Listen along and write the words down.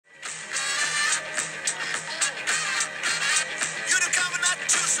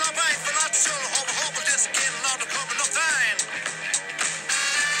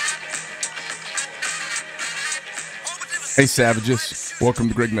Hey, Savages. Welcome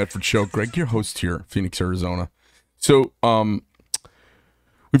to Greg Medford Show. Greg, your host here, Phoenix, Arizona. So,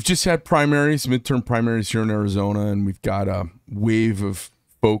 we've just had primaries, midterm primaries here in Arizona, and we've got a wave of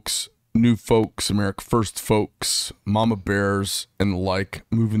folks, new folks, America First folks, mama bears, and the like,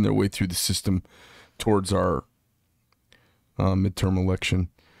 moving their way through the system towards our midterm election.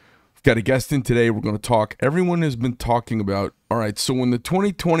 We've got a guest in today. We're going to talk. Everyone has been talking about, all right, so when the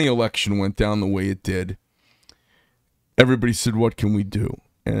 2020 election went down the way it did, everybody said, what can we do?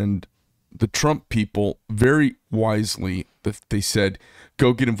 And the Trump people, very wisely, they said,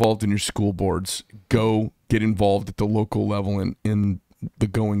 go get involved in your school boards. Go get involved at the local level in the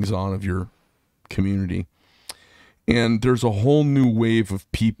goings-on of your community. And there's a whole new wave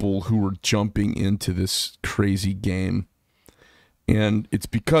of people who are jumping into this crazy game. And it's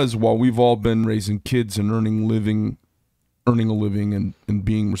because while we've all been raising kids and earning a living and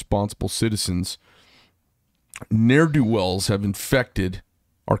being responsible citizens, ne'er-do-wells have infected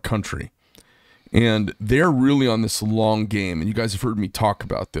our country, and they're really on this long game. And you guys have heard me talk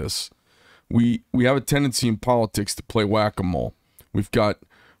about this. We have a tendency in politics to play whack-a-mole. We've got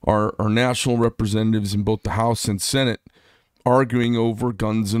our national representatives in both the House and Senate arguing over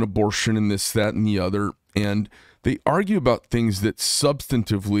guns and abortion and this, that, and the other, and they argue about things that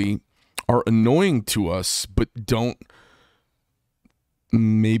substantively are annoying to us but don't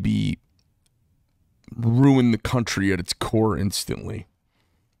maybe ruin the country at its core instantly.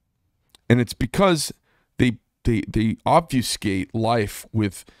 And it's because they obfuscate life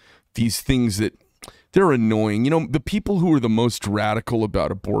with these things that they're annoying. You know, the people who are the most radical about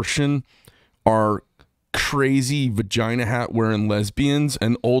abortion are crazy vagina hat wearing lesbians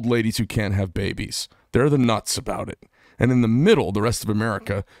and old ladies who can't have babies. They're the nuts about it. And in the middle, the rest of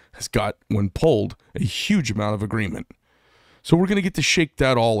America has got, when polled, a huge amount of agreement. So we're going to get to shake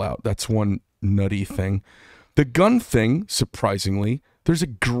that all out. That's one nutty thing. The gun thing, surprisingly, there's a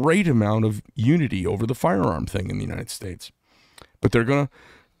great amount of unity over the firearm thing in the United States. But they're going to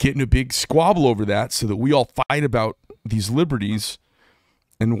get in a big squabble over that so that we all fight about these liberties.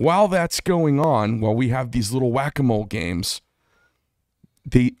 And while that's going on, while we have these little whack-a-mole games,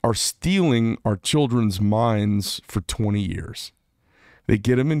 they are stealing our children's minds for 20 years. They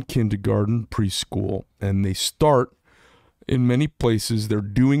get them in kindergarten, preschool, and they start in many places. They're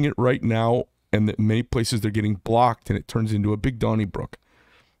doing it right now, and in many places they're getting blocked, and it turns into a big Donnybrook.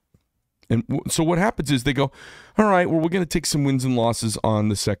 And so what happens is they go, all right, well, we're going to take some wins and losses on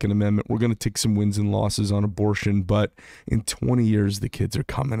the Second Amendment. We're going to take some wins and losses on abortion, but in 20 years, the kids are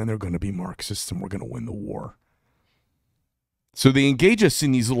coming, and they're going to be Marxists, and we're going to win the war. So they engage us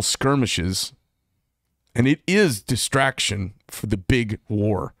in these little skirmishes, and it is distraction for the big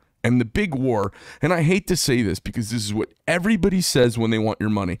war. And the big war, and I hate to say this because this is what everybody says when they want your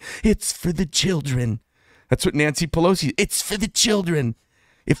money. It's for the children. That's what Nancy Pelosi, it's for the children.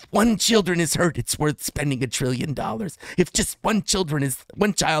 If one children is hurt, it's worth spending $1 trillion. If just one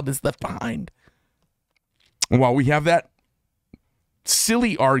child is left behind. And while we have that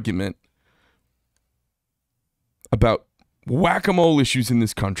silly argument about whack-a-mole issues in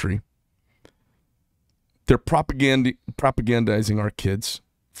this country, they're propagandizing our kids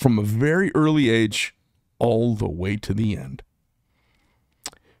from a very early age all the way to the end.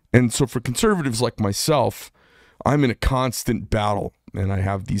 And so for conservatives like myself, I'm in a constant battle, and I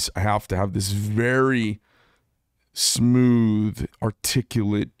have to have this very smooth,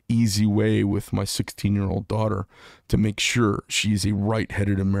 articulate, easy way with my 16-year-old daughter to make sure she's a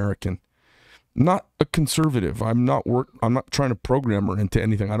right-headed American. Not a conservative. I'm not trying to program her into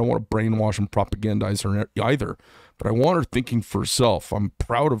anything. I don't want to brainwash and propagandize her either. But I want her thinking for herself. I'm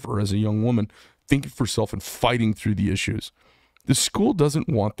proud of her as a young woman, thinking for herself and fighting through the issues. The school doesn't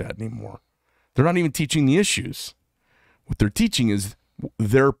want that anymore. They're not even teaching the issues. What they're teaching is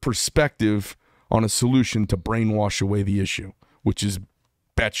their perspective on a solution to brainwash away the issue, which is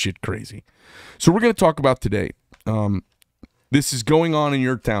batshit crazy. So we're going to talk about today. This is going on in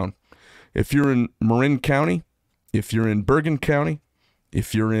your town. If you're in Marin County, if you're in Bergen County,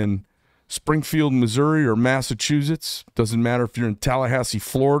 if you're in Springfield, Missouri, or Massachusetts, doesn't matter if you're in Tallahassee,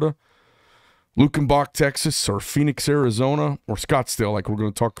 Florida, Luckenbach, Texas, or Phoenix, Arizona, or Scottsdale, like we're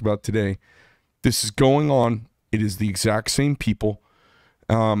going to talk about today, this is going on. It is the exact same people.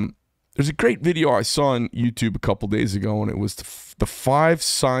 There's a great video I saw on YouTube a couple days ago, and it was the 5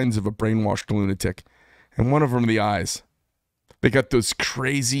 signs of a brainwashed lunatic, and one of them are the eyes. They got those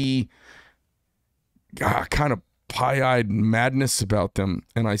crazy kind of pie-eyed madness about them.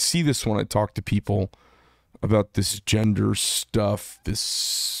 And I see this when I talk to people about this gender stuff,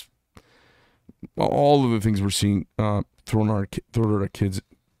 this all of the things we're seeing thrown at our kids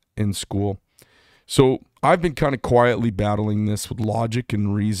in school. So I've been kind of quietly battling this with logic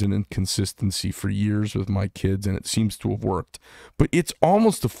and reason and consistency for years with my kids, and it seems to have worked. But it's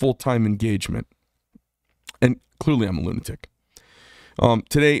almost a full-time engagement. And clearly I'm a lunatic.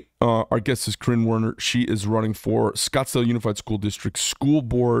 Today, our guest is Carine Werner. She is running for Scottsdale Unified School District School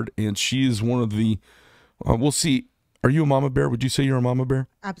Board, and she is one of the, we'll see, are you a mama bear? Would you say you're a mama bear?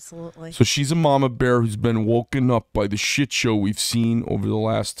 Absolutely. So she's a mama bear who's been woken up by the shit show we've seen over the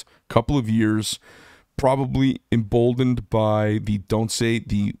last couple of years, probably emboldened by the don't say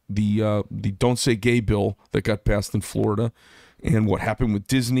gay bill that got passed in Florida and what happened with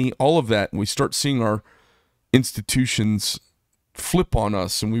Disney, all of that. And we start seeing our institutions flip on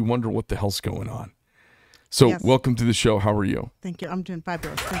us and we wonder what the hell's going on. So Yes. Welcome to the show. How are you? Thank you. I'm doing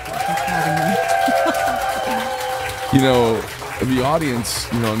fabulous. Thank you. Thanks for having me. You know, the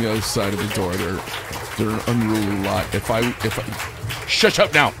audience, you know, on the other side of the door, they're an unruly lot. If I shut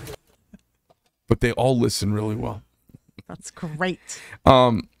up now. But they all listen really well. That's great.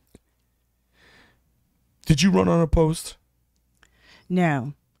 Did you run unopposed?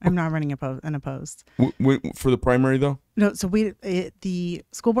 No, I'm not running unopposed. For the primary, though? No, so the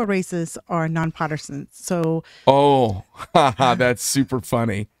school board races are nonpartisan. So, oh, that's super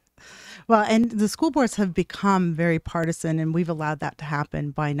funny. well, and the school boards have become very partisan, and we've allowed that to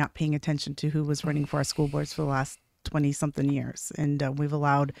happen by not paying attention to who was running for our school boards for the last 20-something years. And we've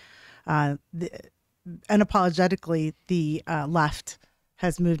allowed, unapologetically, the left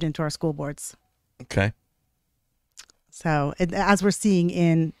has moved into our school boards. Okay. So as we're seeing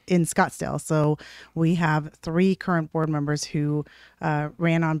in Scottsdale, so we have 3 current board members who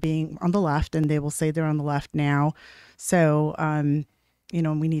ran on being on the left, and they will say they're on the left now. So, you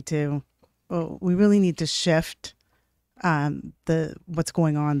know, we really need to shift what's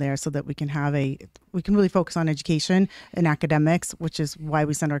going on there so that we can really focus on education and academics, which is why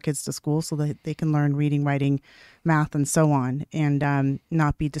we send our kids to school, so that they can learn reading, writing, math, and so on, and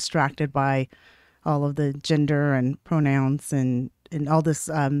not be distracted by all of the gender and pronouns and all this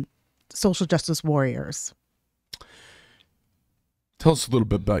social justice warriors. Tell us a little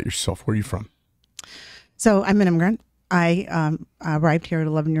bit about yourself. Where are you from? So I'm an immigrant. I arrived here at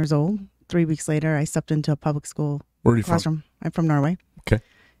 11 years old. 3 weeks later, I stepped into a public school Where are you classroom. from? I'm from Norway. Okay.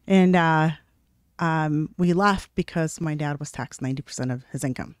 And we left because my dad was taxed 90% of his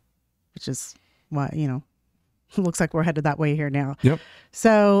income, which is why, you know, it looks like we're headed that way here now. Yep.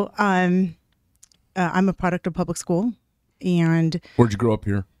 So I'm a product of public school. And where'd you grow up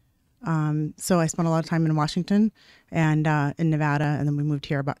here? so I spent a lot of time in Washington and in Nevada, and then we moved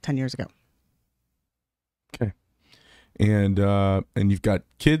here about 10 years ago. Okay. And you've got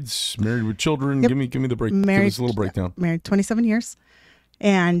kids, married with children. Yep. Give me the break. Married, Give us a little breakdown. Married 27 years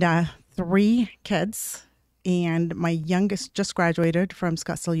and 3 kids. And my youngest just graduated from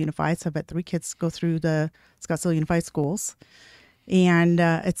Scottsdale Unified. So I've had 3 kids go through the Scottsdale Unified schools. And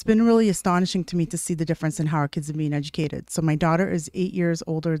it's been really astonishing to me to see the difference in how our kids are being educated. So my daughter is 8 years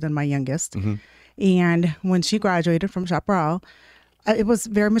older than my youngest. Mm-hmm. And when she graduated from Chaparral, it was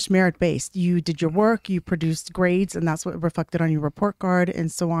very much merit-based. You did your work, you produced grades, and that's what reflected on your report card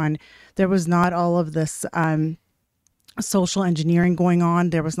and so on. There was not all of this social engineering going on.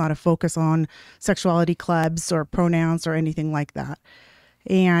 There was not a focus on sexuality clubs or pronouns or anything like that.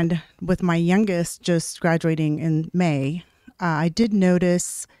 And with my youngest just graduating in May, I did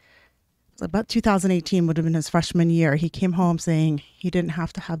notice about 2018 would have been his freshman year. He came home saying he didn't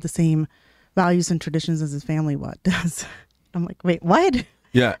have to have the same values and traditions as his family does. I'm like, wait, what?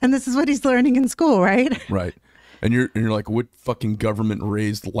 Yeah. And this is what he's learning in school, right? Right. And you're like, what fucking government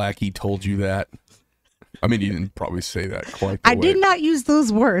raised lackey told you that? I mean, he didn't probably say that quite the way. I did not use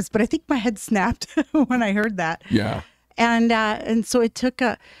those words, but I think my head snapped when I heard that. Yeah. And so it took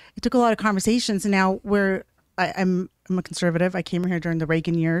a lot of conversations. And now I'm a conservative. I came here during the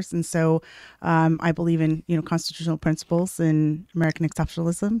Reagan years, and so I believe in constitutional principles and American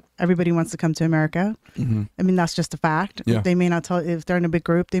exceptionalism. Everybody wants to come to America. Mm-hmm. I mean, that's just a fact. Yeah. They may not tell if they're in a big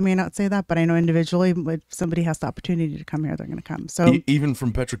group. They may not say that, but I know individually, if somebody has the opportunity to come here, they're going to come. So even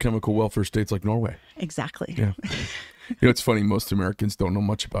from petrochemical welfare states like Norway. Exactly. Yeah. It's funny. Most Americans don't know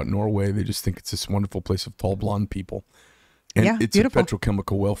much about Norway. They just think it's this wonderful place of tall blonde people, and yeah, it's beautiful. a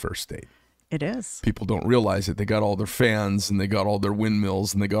petrochemical welfare state. It is. People don't realize it. They got all their fans and they got all their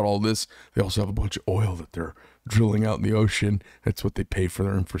windmills and they got all this. They also have a bunch of oil that they're drilling out in the ocean. That's what they pay for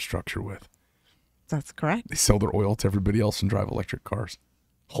their infrastructure with. That's correct. They sell their oil to everybody else and drive electric cars.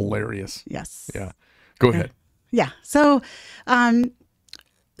 Hilarious. Yes. Yeah. Go ahead. Yeah. So, and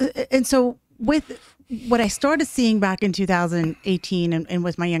so with what I started seeing back in 2018 and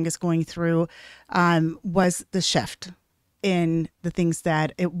with my youngest going through was the shift in the things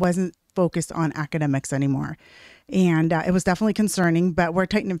that it wasn't focused on academics anymore. And it was definitely concerning, but we're a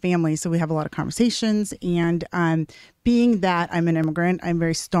tight-knit family, so we have a lot of conversations. And being that I'm an immigrant, I'm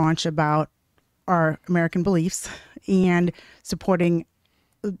very staunch about our American beliefs and supporting,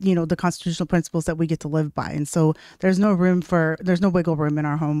 the constitutional principles that we get to live by. And so there's no wiggle room in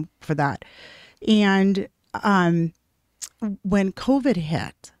our home for that. And when COVID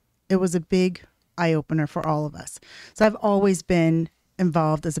hit, it was a big eye opener for all of us. So I've always been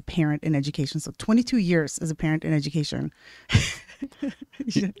involved as a parent in education. So 22 years as a parent in education.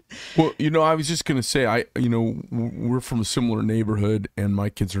 Well, I was just going to say, we're from a similar neighborhood, and my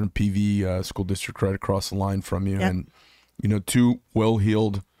kids are in PV school district right across the line from you. Yep. And, two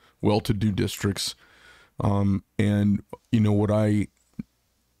well-heeled, well-to-do districts. And what I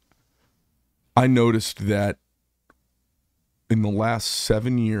noticed that in the last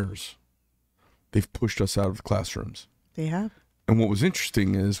 7 years, they've pushed us out of the classrooms. They have. And what was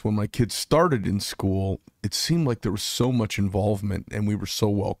interesting is when my kids started in school, it seemed like there was so much involvement and we were so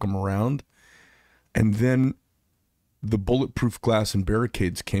welcome around. And then the bulletproof glass and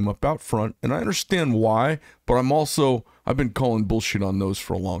barricades came up out front. And I understand why, but I've been calling bullshit on those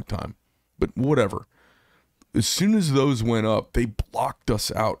for a long time. But whatever. As soon as those went up, they blocked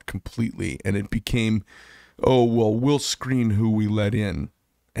us out completely. And it became, oh, well, we'll screen who we let in.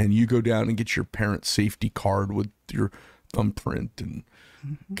 And you go down and get your parent safety card with your thumbprint, and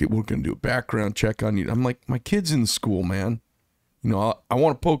we're going to do a background check on you. I'm like, my kid's in school, man. I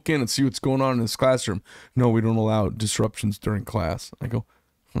want to poke in and see what's going on in this classroom. No, we don't allow disruptions during class. I go,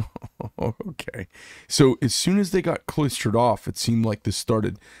 oh, okay. So as soon as they got cloistered off, it seemed like this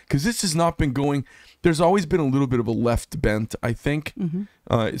started, because this has not been going. There's always been a little bit of a left bent, I think.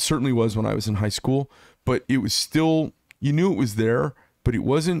 It certainly was when I was in high school, but it was still, you knew it was there, but it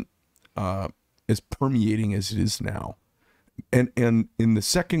wasn't as permeating as it is now. And in the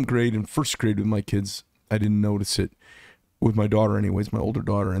second grade and first grade with my kids, I didn't notice it. With my daughter anyways, my older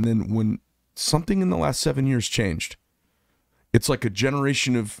daughter. And then when something in the last 7 years changed, it's like a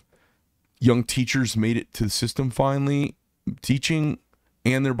generation of young teachers made it to the system finally, teaching,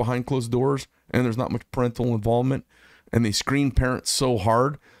 and they're behind closed doors, and there's not much parental involvement, and they screen parents so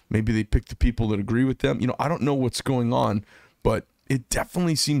hard. Maybe they pick the people that agree with them. I don't know what's going on, but it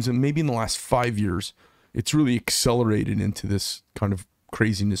definitely seems that maybe in the last 5 years, it's really accelerated into this kind of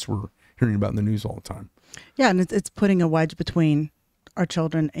craziness we're hearing about in the news all the time. Yeah, and it's putting a wedge between our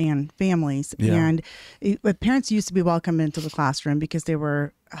children and families. Yeah. And parents used to be welcome into the classroom because they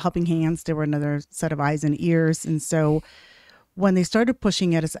were helping hands. They were another set of eyes and ears. And so when they started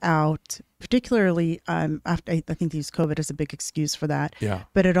pushing us out, particularly after, I think they used COVID as a big excuse for that. Yeah.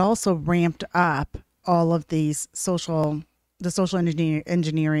 But it also ramped up all of these the social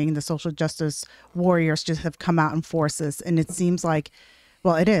engineering, the social justice warriors just have come out in forces. And it seems like,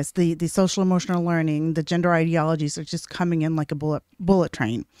 well, it is the social emotional learning, the gender ideologies are just coming in like a bullet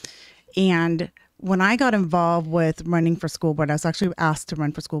train. And when I got involved with running for school board, I was actually asked to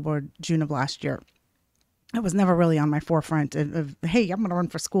run for school board June of last year. It was never really on my forefront of hey, I'm going to run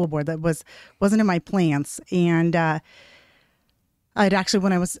for school board. That wasn't in my plans. And I'd actually,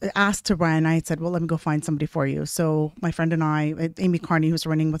 when I was asked to run, I had said, well, let me go find somebody for you. So my friend and I, Amy Carney, who's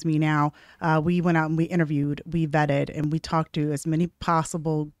running with me now, we went out and we interviewed, we vetted, and we talked to as many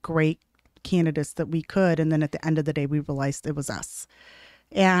possible great candidates that we could. And then at the end of the day, we realized it was us.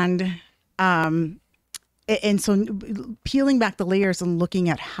 And so peeling back the layers and looking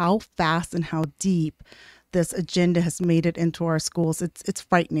at how fast and how deep this agenda has made it into our schools, it's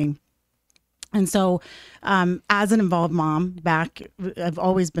frightening. And so as an involved mom I've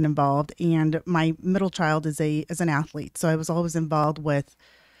always been involved, and my middle child is an athlete. So I was always involved with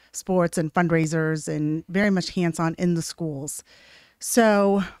sports and fundraisers and very much hands-on in the schools.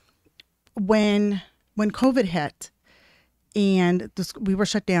 So when COVID hit and we were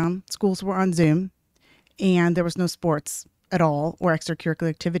shut down, schools were on Zoom, and there was no sports at all or extracurricular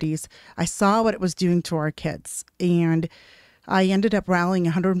activities, I saw what it was doing to our kids. And I ended up rallying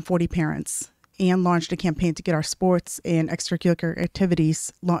 140 parents and launched a campaign to get our sports and extracurricular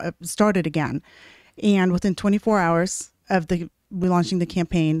activities started again. And within 24 hours of launching the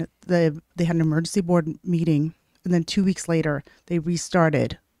campaign, they had an emergency board meeting, and then 2 weeks later, they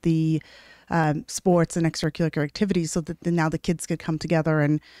restarted the sports and extracurricular activities so that now the kids could come together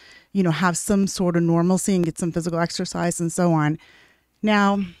and, have some sort of normalcy and get some physical exercise and so on.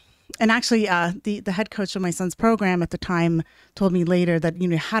 Now, and actually, the head coach of my son's program at the time told me later that,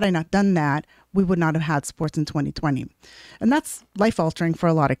 had I not done that, we would not have had sports in 2020. And that's life-altering for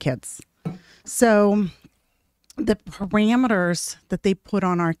a lot of kids. So the parameters that they put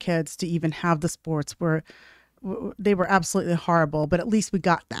on our kids to even have the sports were they were absolutely horrible, but at least we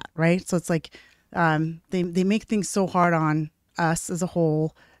got that, right? So it's like they make things so hard on us as a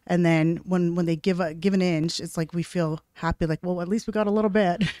whole, and then when they give an inch, it's like we feel happy, like, well, at least we got a little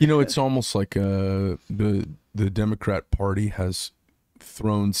bit. You know, it's almost like the Democrat Party has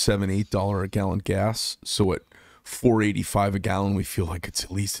thrown $7-8 a gallon gas, so at $4.85 a gallon, we feel like it's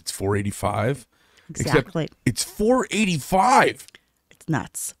 $4.85. Exactly. Except it's $4.85. It's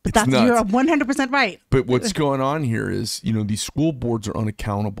nuts. But It's nuts. You're 100% right. But what's going on here is, you know, these school boards are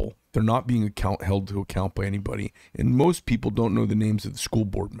unaccountable. They're not being held to account by anybody. And most people don't know the names of the school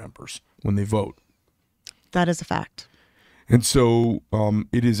board members when they vote. That is a fact. And so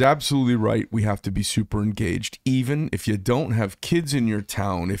it is absolutely right. We have to be super engaged. Even if you don't have kids in your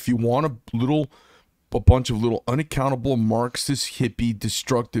town, if you want a bunch of little unaccountable Marxist, hippie,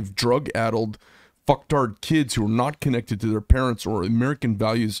 destructive, drug-addled, fucktard kids who are not connected to their parents or American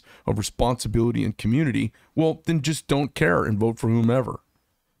values of responsibility and community, well, then just don't care and vote for whomever.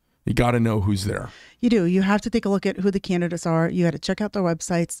 You got to know who's there. You do. You have to take a look at who the candidates are. You got to check out their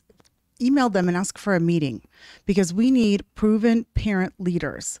websites, email them and ask for a meeting, because we need proven parent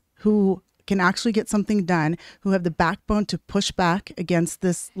leaders who can actually get something done, who have the backbone to push back against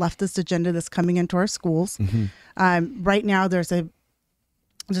this leftist agenda that's coming into our schools. Mm-hmm. Right now, there's a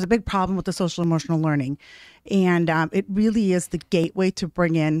big problem with the social emotional learning, and it really is the gateway to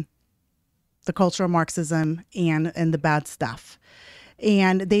bring in the culture of Marxism and the bad stuff.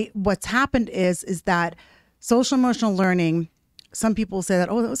 And what's happened is that social emotional learning, some people say that,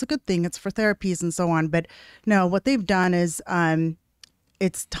 oh, that was a good thing, it's for therapies and so on. But no, what they've done is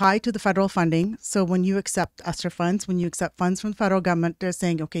it's tied to the federal funding. So when you accept ESSER funds, when you accept funds from the federal government, they're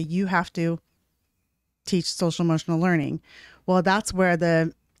saying, okay, you have to teach social emotional learning. Well, that's where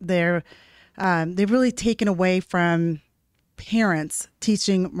they've really taken away from parents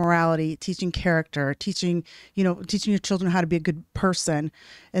teaching morality, teaching character, teaching your children how to be a good person.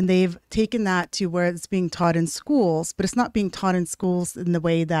 And they've taken that to where it's being taught in schools, but it's not being taught in schools in the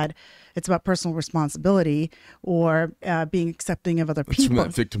way that it's about personal responsibility or being accepting of other people. It's from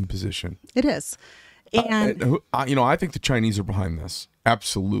that victim position. It is. And I think the Chinese are behind this.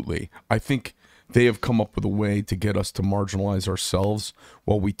 Absolutely. I think they have come up with a way to get us to marginalize ourselves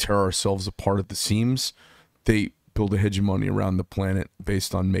while we tear ourselves apart at the seams. They build a hegemony around the planet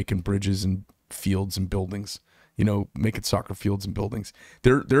based on making bridges and fields and buildings, making soccer fields and buildings.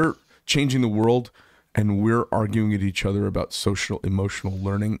 They're changing the world, and we're arguing at each other about social emotional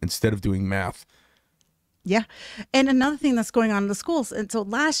learning instead of doing math. Yeah. And another thing that's going on in the schools. And so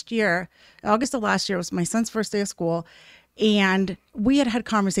August of last year was my son's first day of school. And we had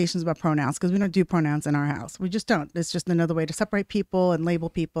conversations about pronouns, because we don't do pronouns in our house. We just don't. It's just another way to separate people and label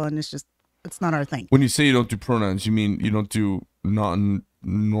people. And it's not our thing. When you say you don't do pronouns, you mean you don't do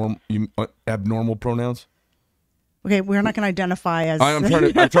abnormal pronouns? Okay, we're not going to identify as. I'm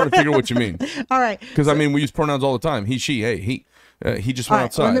trying to figure what you mean. All right. Because we use pronouns all the time. He, she, hey, he just went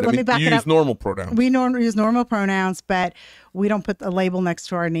outside. Let me back you it use up. normal pronouns. We use normal pronouns, but we don't put the label next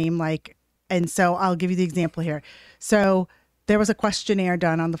to our name. And so I'll give you the example here. So there was a questionnaire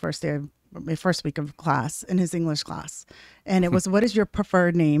done on the first week of class, in his English class. And it was, what is your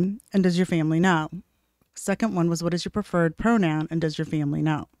preferred name and does your family know? Second one was, what is your preferred pronoun and does your family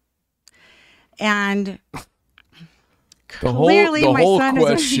know? And the whole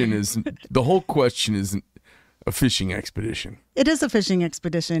question is a fishing expedition. It is a fishing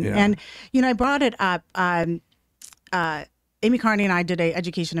expedition. Yeah. And, I brought it up. Amy Carine and I did an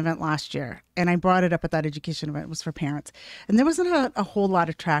education event last year, and I brought it up at that education event. It was for parents, and there wasn't a whole lot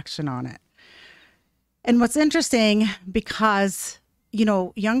of traction on it. And what's interesting, because,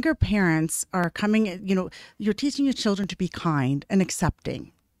 younger parents are coming, you're teaching your children to be kind and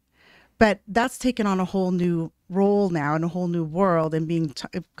accepting, but that's taken on a whole new role now in a whole new world, and being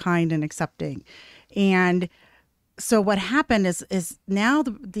kind and accepting. And so what happened is now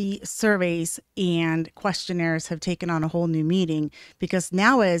the surveys and questionnaires have taken on a whole new meaning, because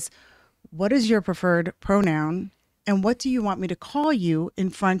now is, what is your preferred pronoun and what do you want me to call you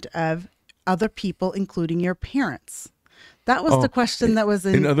in front of other people, including your parents? That was the question that was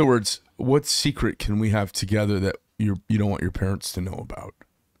in other words, what secret can we have together that you don't want your parents to know about?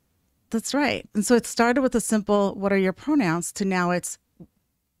 That's right. And so it started with a simple, what are your pronouns, to now it's,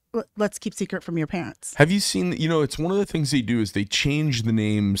 let's keep secret from your parents. Have you seen, it's one of the things they do is they change the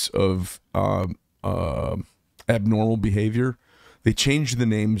names of abnormal behavior. They change the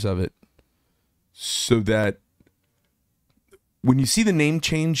names of it so that when you see the name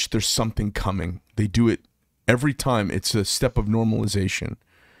change, there's something coming. They do it every time. It's a step of normalization.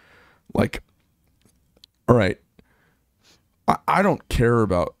 Like, all right, I don't care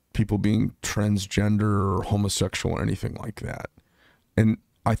about people being transgender or homosexual or anything like that. And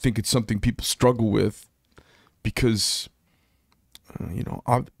I think it's something people struggle with because,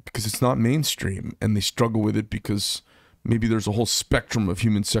 because it's not mainstream, and they struggle with it because maybe there's a whole spectrum of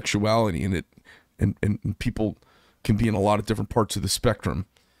human sexuality in it, and people can be in a lot of different parts of the spectrum.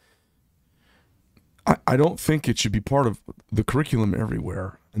 I don't think it should be part of the curriculum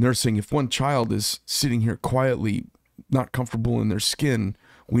everywhere. And they're saying if one child is sitting here quietly, not comfortable in their skin,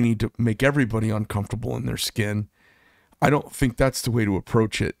 we need to make everybody uncomfortable in their skin. I don't think that's the way to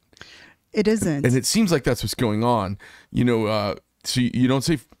approach it. It isn't. And it seems like that's what's going on. So you don't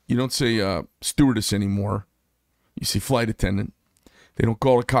say stewardess anymore. You say flight attendant. They don't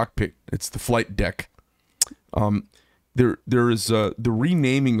call it a cockpit. It's the flight deck. There is the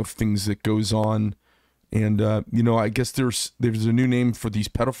renaming of things that goes on. And, I guess there's a new name for these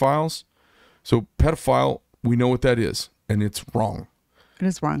pedophiles. So pedophile, we know what that is, and it's wrong. It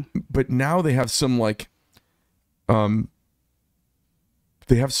is wrong. But now they have some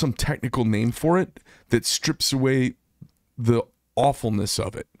technical name for it that strips away the awfulness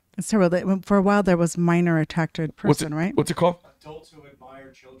of it. It's terrible. For a while there was minor attracted person, right? What's it called? Adults who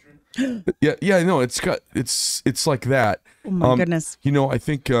admire children. Yeah, no, it's like that. Oh my goodness. I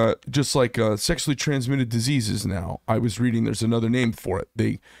think just like sexually transmitted diseases now, I was reading there's another name for it.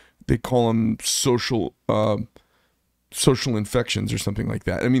 They call them social infections or something like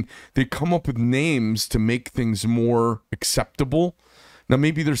that. I mean, they come up with names to make things more acceptable. Now,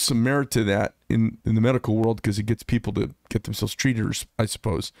 maybe there's some merit to that in the medical world because it gets people to get themselves treated, I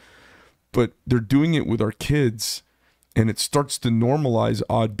suppose. But they're doing it with our kids, and it starts to normalize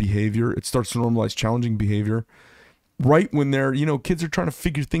odd behavior. It starts to normalize challenging behavior right when they're, kids are trying to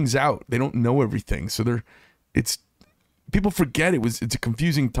figure things out. They don't know everything. So people forget it's a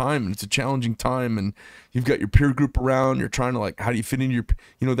confusing time, and it's a challenging time, and you've got your peer group around. You're trying to how do you fit into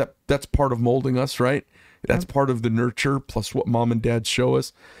your, that's part of molding us, right? That's part of the nurture plus what mom and dad show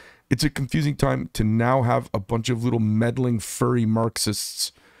us. It's a confusing time to now have a bunch of little meddling, furry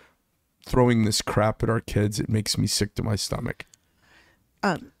Marxists throwing this crap at our kids. It makes me sick to my stomach.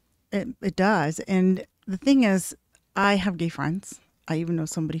 It does. And the thing is, I have gay friends. I even know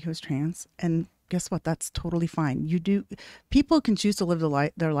somebody who's trans. And guess what? That's totally fine. People can choose to live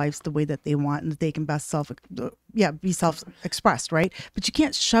their lives the way that they want, and that they can best be self-expressed, right? But you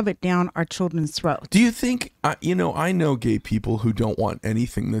can't shove it down our children's throats. Do you think, I know gay people who don't want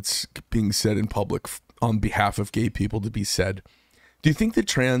anything that's being said in public on behalf of gay people to be said. Do you think the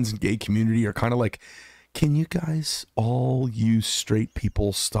trans and gay community are kind of like, can you guys, all you straight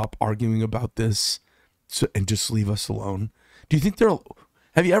people, stop arguing about this and just leave us alone? Do you think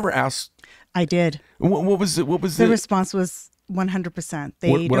have you ever asked? I did. What was it? What was the response? Was 100%.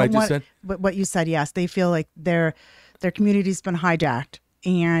 They what I just said. What you said, yes. They feel like their community's been hijacked,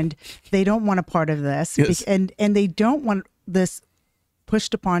 and they don't want a part of this, yes. and they don't want this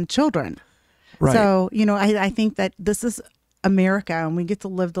pushed upon children. Right. So I think that this is America, and we get to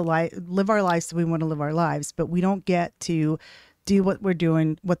live our lives the way we want to live our lives, but we don't get to do what they're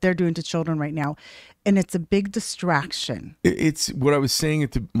doing to children right now. And it's a big distraction. It's what I was saying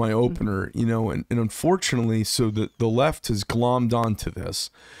at my opener, and unfortunately, so the left has glommed onto this.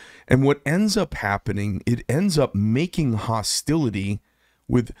 And what ends up happening, it ends up making hostility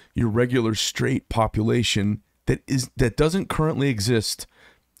with your regular straight population that doesn't currently exist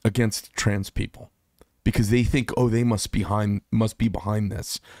against trans people. Because they think, they must be behind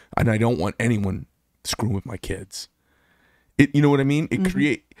this. And I don't want anyone screwing with my kids. You know what I mean?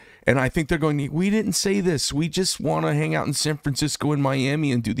 And I think they're going, we didn't say this. We just want to hang out in San Francisco and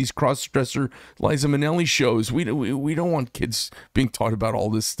Miami and do these cross-dresser Liza Minnelli shows. We don't want kids being taught about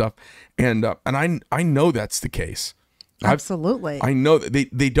all this stuff. And I know that's the case. Absolutely. I know that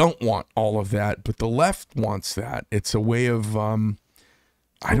they don't want all of that, but the left wants that. It's a way of,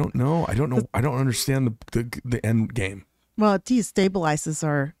 I don't know. I don't understand the end game. Well, it destabilizes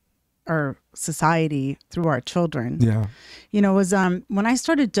our society through our children. Yeah. It was when I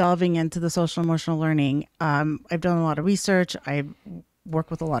started delving into the social emotional learning, I've done a lot of research. I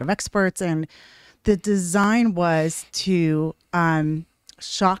work with a lot of experts, and the design was to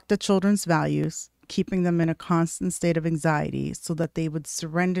shock the children's values, keeping them in a constant state of anxiety so that they would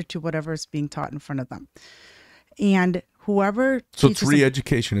surrender to whatever is being taught in front of them. And whoever So it's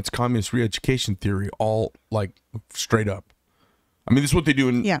re-education. It's communist re-education theory, all like straight up. I mean, this is what they do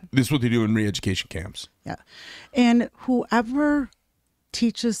in re-education camps. Yeah. And whoever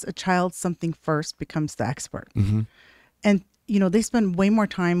teaches a child something first becomes the expert. Mm-hmm. And, they spend way more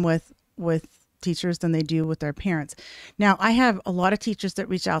time with teachers than they do with their parents. Now, I have a lot of teachers that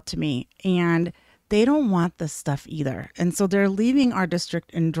reach out to me, and they don't want this stuff either. And so they're leaving our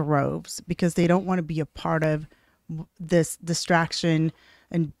district in droves because they don't want to be a part of this distraction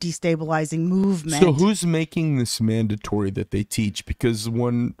and destabilizing movement. So who's making this mandatory that they teach? Because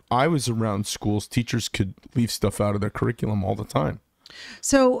when I was around schools, teachers could leave stuff out of their curriculum all the time.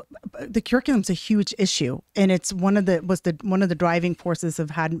 So the curriculum's a huge issue, and it's one of the driving forces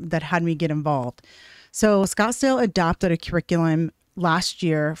that had me get involved. So Scottsdale adopted a curriculum last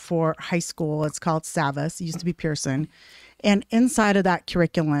year for high school. It's called Savas. It used to be Pearson. And inside of that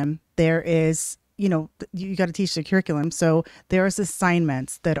curriculum, there is, you got to teach the curriculum. So there's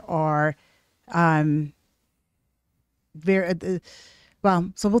assignments that are so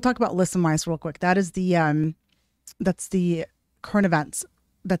we'll talk about listen-wise real quick. That is that's the current events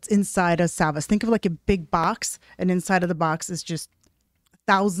that's inside of Savas. Think of like a big box, and inside of the box is just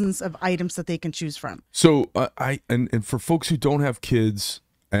thousands of items that they can choose from. So and for folks who don't have kids,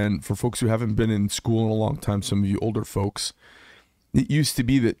 and for folks who haven't been in school in a long time, some of you older folks, it used to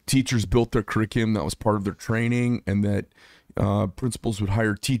be that teachers built their curriculum. That was part of their training, and that principals would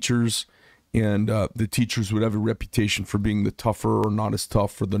hire teachers, and the teachers would have a reputation for being the tougher or not as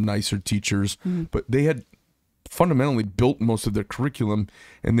tough or the nicer teachers. But they had fundamentally built most of their curriculum,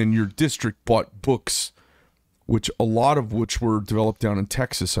 and then your district bought books, which a lot of which were developed down in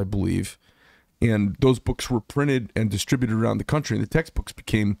Texas, I believe. And those books were printed and distributed around the country, and the textbooks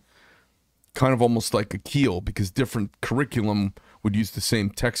became kind of almost like a keel because different curriculum would use the same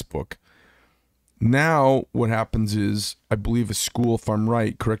textbook. Now what happens is, I believe a school, if I'm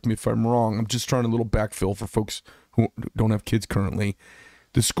right, correct me if I'm wrong, I'm just trying a little backfill for folks who don't have kids currently.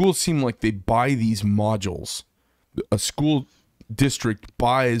 The schools seem like they buy these modules. A school district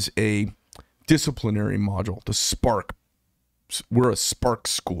buys a disciplinary module, the Spark. We're a Spark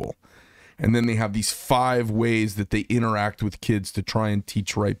school. And then they have these 5 ways that they interact with kids to try and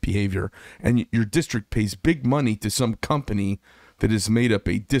teach right behavior. And your district pays big money to some company that has made up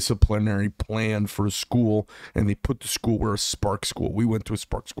a disciplinary plan for a school, and they put the school, we're a Spark school. We went to a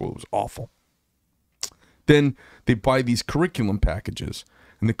Spark school. It was awful. Then they buy these curriculum packages,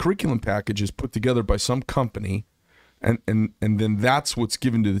 and the curriculum package is put together by some company, and then that's what's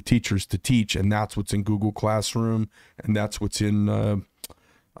given to the teachers to teach, and that's what's in Google Classroom, and that's what's in like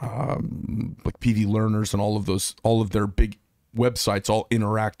PV Learners, and all of their big websites all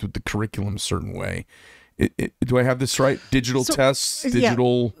interact with the curriculum a certain way. Do I have this right? Digital tests,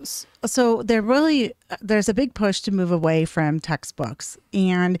 digital. Yeah. So there's a big push to move away from textbooks.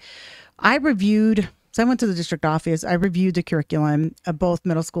 And I went to the district office. I reviewed the curriculum of both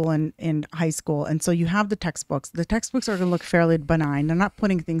middle school and high school. And so you have the textbooks. The textbooks are going to look fairly benign. They're not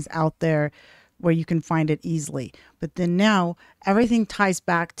putting things out there where you can find it easily. But then now everything ties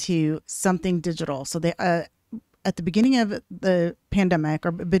back to something digital. So they at the beginning of the pandemic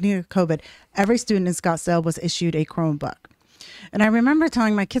or beginning of COVID, every student in Scottsdale was issued a Chromebook. And I remember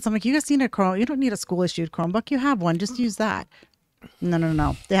telling my kids, I'm like, you guys need a Chrome. You don't need a school issued Chromebook. You have one. Just use that.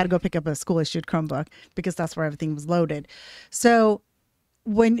 No. They had to go pick up a school issued Chromebook because that's where everything was loaded. So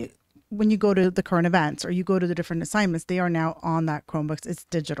when you go to the current events or you go to the different assignments, they are now on that Chromebooks. It's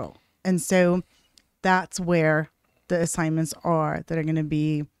digital. And so that's where the assignments are that are going to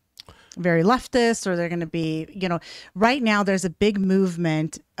be very leftist, or they're going to be, right now there's a big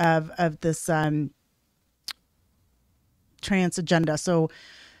movement of this trans agenda. So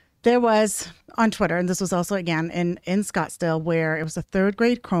there was on Twitter, and this was also again in Scottsdale, where it was a 3rd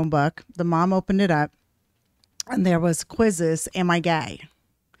grade Chromebook. The mom opened it up and there was quizzes. Am I gay?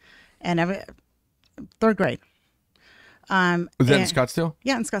 And 3rd grade. Was that in Scottsdale?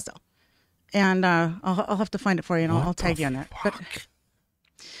 Yeah, in Scottsdale. And I'll have to find it for you, and I'll tag you on it.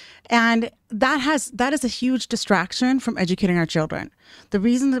 And that is a huge distraction from educating our children. The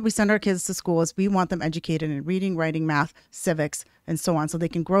reason that we send our kids to school is we want them educated in reading, writing, math, civics, and so on, so they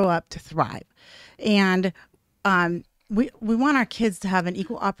can grow up to thrive. And we want our kids to have an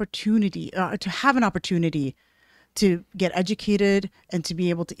equal opportunity, to get educated and to be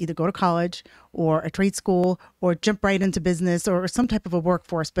able to either go to college or a trade school or jump right into business or some type of a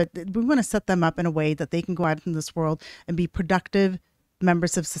workforce. But we want to set them up in a way that they can go out in this world and be productive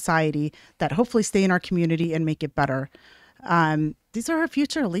members of society that hopefully stay in our community and make it better. These are our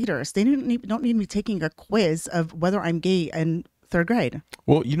future leaders. They don't need me taking a quiz of whether I'm gay in 3rd grade.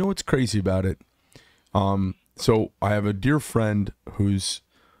 Well, you know what's crazy about it? So I have a dear friend who's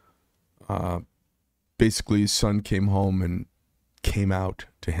basically his son came home and came out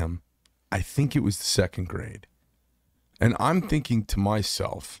to him. I think it was the 2nd grade. And I'm thinking to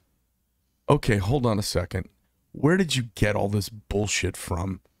myself, okay, hold on a second. Where did you get all this bullshit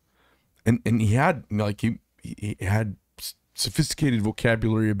from? And he had he had sophisticated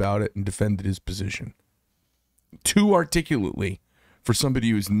vocabulary about it and defended his position. Too articulately for somebody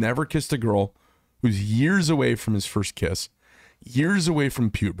who's never kissed a girl, who's years away from his first kiss, years away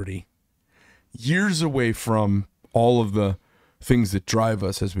from puberty, years away from all of the things that drive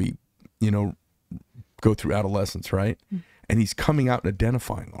us as we, go through adolescence, right? And he's coming out and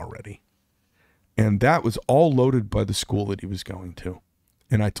identifying already. And that was all loaded by the school that he was going to.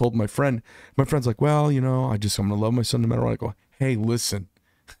 And I told my friend's like, well, I'm going to love my son no matter what. I go, hey, listen,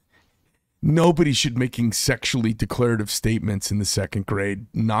 nobody should making sexually declarative statements in the second grade.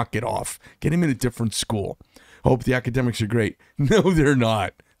 Knock it off. Get him in a different school. Hope the academics are great. No, they're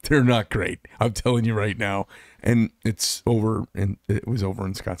not. They're not great. I'm telling you right now. And it's over, and it was over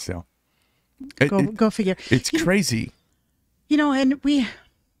in Scottsdale. Go figure. It's crazy. And we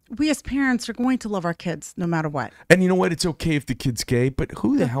as parents are going to love our kids no matter what. And you know what? It's okay if the kid's gay, but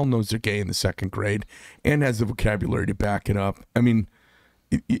who the hell knows they're gay in the second grade and has the vocabulary to back it up? I mean,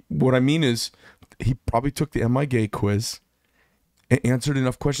 what I mean is he probably took the Am I Gay quiz, answered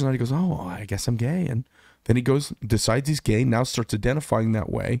enough questions, and he goes, oh, I guess I'm gay. And then he goes, decides he's gay, now starts identifying that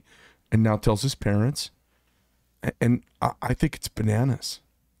way, and now tells his parents. And I think it's bananas.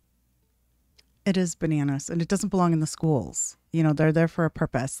 It is bananas, and it doesn't belong in the schools. They're there for a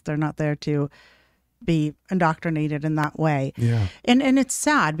purpose. They're not there to be indoctrinated in that way. Yeah. And it's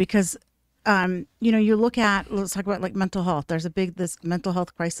sad because, you look at, let's talk about like mental health. There's this mental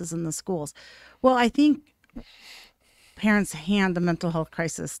health crisis in the schools. Well, I think parents hand the mental health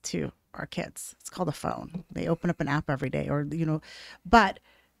crisis to our kids. It's called a phone. They open up an app every day but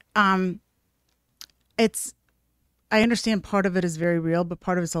I understand part of it is very real, but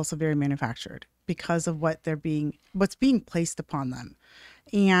part of it's also very manufactured because of what's being placed upon them.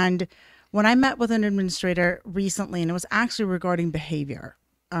 And when I met with an administrator recently, and it was actually regarding behavior,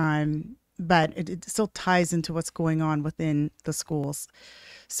 but it still ties into what's going on within the schools.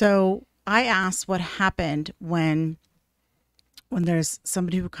 So I asked what happened when there's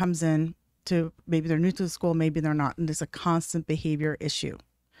somebody who comes in to, maybe they're new to the school, maybe they're not, and there's a constant behavior issue.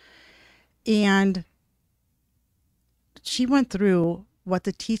 And she went through what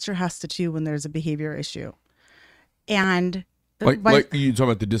the teacher has to do when there's a behavior issue. And like you talking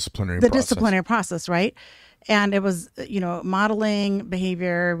about the disciplinary process, right? And it was, modeling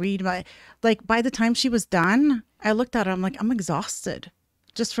behavior, by the time she was done, I looked at her, I'm like, I'm exhausted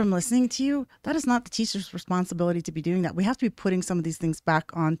just from listening to you. That is not the teacher's responsibility to be doing that. We have to be putting some of these things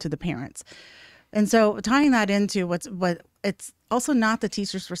back onto the parents. And so tying that into what it's also not the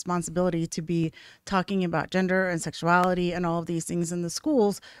teacher's responsibility to be talking about gender and sexuality and all of these things in the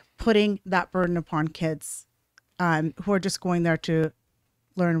schools, putting that burden upon kids who are just going there to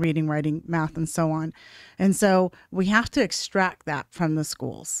learn reading, writing, math, and so on. And so we have to extract that from the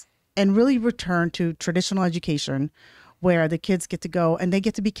schools and really return to traditional education where the kids get to go and they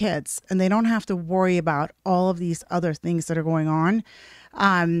get to be kids and they don't have to worry about all of these other things that are going on.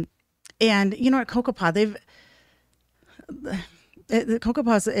 And at CocoPod, the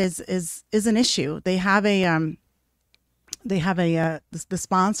CocoPod is an issue. They have the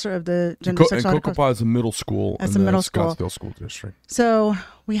sponsor of the gender sexuality. And CocoPod is a middle school in the Scottsdale School District. So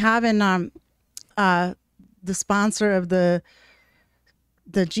we have the sponsor of the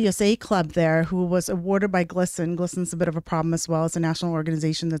GSA club there, who was awarded by GLSEN. GLSEN's a bit of a problem as well. It's a national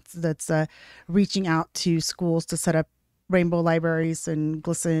organization that's reaching out to schools to set up rainbow libraries and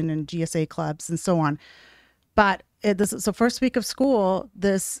GLSEN and GSA clubs and so on. But so first week of school,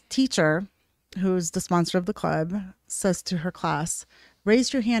 this teacher, who's the sponsor of the club, says to her class,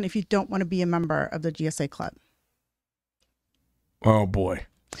 raise your hand if you don't want to be a member of the GSA club. Oh boy.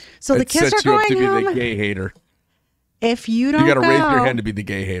 So the kids are going home. You up to be home. the gay hater. If you don't You got to raise your hand to be the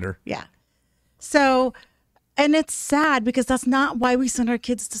gay hater. Yeah. So, and it's sad because that's not why we send our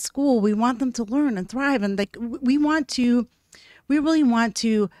kids to school. We want them to learn and thrive. And we really want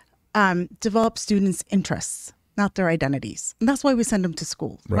to develop students' interests, not their identities. And that's why we send them to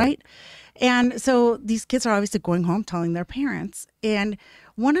school, right? And so these kids are obviously going home telling their parents. And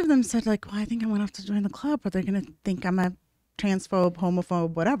one of them said, well, I think I'm going to have to join the club, or they're going to think I'm a transphobe,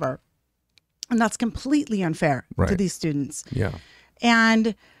 homophobe, whatever. And that's completely unfair to these students. Yeah.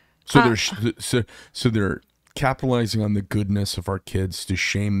 And so they're capitalizing on the goodness of our kids to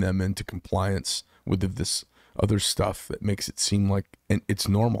shame them into compliance with this other stuff that makes it seem like it's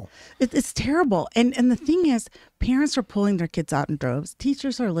normal. It's terrible. And the thing is, parents are pulling their kids out in droves.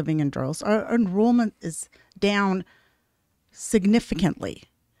 Teachers are living in droves. Our enrollment is down significantly.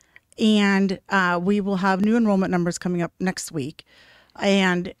 And we will have new enrollment numbers coming up next week.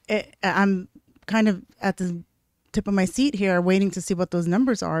 And I'm kind of at the tip of my seat here waiting to see what those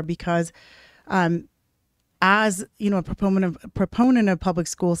numbers are, because as a proponent of public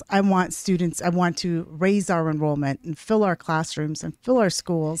schools, I want to raise our enrollment and fill our classrooms and fill our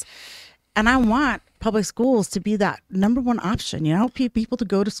schools. And I want public schools to be that number one option, people to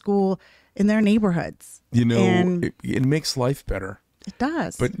go to school in their neighborhoods. And it makes life better. It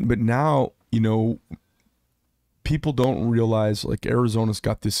does. But now, people don't realize, like, Arizona's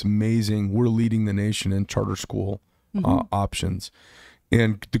got this amazing, we're leading the nation in charter school options.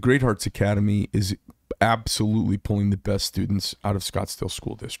 And the Great Hearts Academy is absolutely pulling the best students out of Scottsdale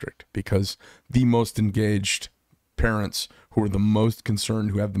School District, because the most engaged parents who are the most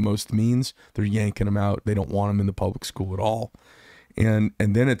concerned, who have the most means, they're yanking them out. They don't want them in the public school at all. And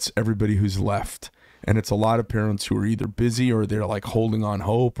then it's everybody who's left. And it's a lot of parents who are either busy or they're like holding on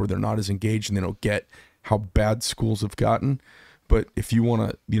hope, or they're not as engaged and they don't get how bad schools have gotten. But if you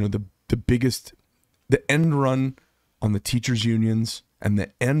want to, the end run on the teachers unions and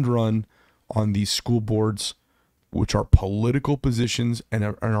the end run on these school boards, which are political positions and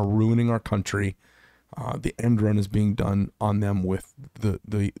are ruining our country, the end run is being done on them with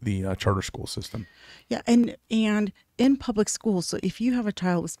the charter school system. Yeah, and in public schools, so if you have a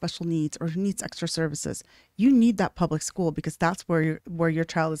child with special needs or who needs extra services, you need that public school, because that's where your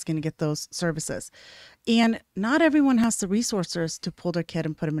child is going to get those services. And not everyone has the resources to pull their kid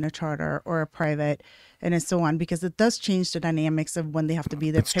and put them in a charter or a private, and so on, because it does change the dynamics of when they have to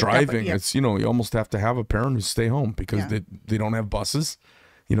be there. It's driving. It's, you almost have to have a parent who stay home because they don't have buses.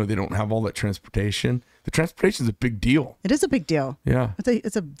 They don't have all that transportation. The transportation is a big deal. It is a big deal. Yeah.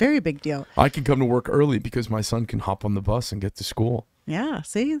 It's a very big deal. I can come to work early because my son can hop on the bus and get to school. Yeah.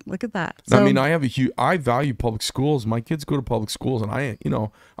 See, look at that. So, I value public schools. My kids go to public schools, and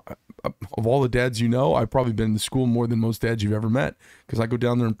of all the dads, I've probably been in the school more than most dads you've ever met, because I go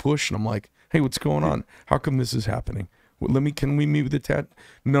down there and push, and I'm like, hey, what's going on? How come this is happening? Well, can we meet with the tat?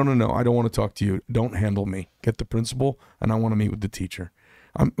 No, I don't want to talk to you. Don't handle me. Get the principal, and I want to meet with the teacher.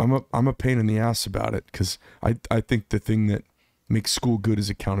 I'm a pain in the ass about it, because I think the thing that makes school good is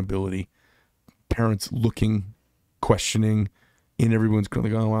accountability. Parents looking, questioning, and everyone's going to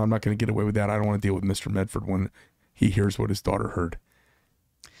go, well, I'm not going to get away with that. I don't want to deal with Mr. Medford when he hears what his daughter heard.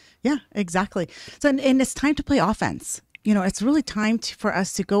 Yeah, exactly. So, and it's time to play offense. It's really time for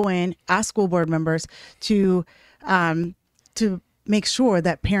us to go in as school board members to make sure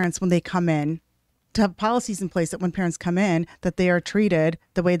that parents, when they come in, to have policies in place that when parents come in, that they are treated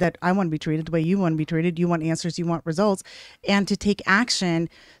the way that I want to be treated, the way you want to be treated. You want answers, you want results, and to take action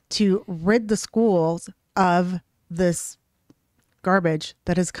to rid the schools of this garbage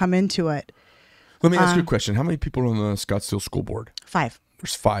that has come into it. Let me ask you a question. How many people are on the Scottsdale School Board? 5.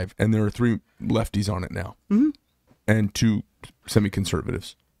 There's 5, and there are 3 lefties on it now, and 2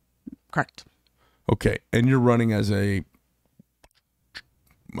 semi-conservatives. Correct. Okay, and you're running as a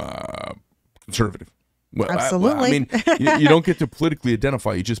conservative. Well, absolutely. You don't get to politically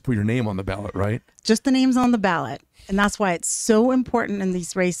identify. You just put your name on the ballot, right? Just the name's on the ballot. And that's why it's so important in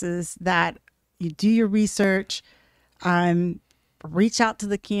these races that you do your research, reach out to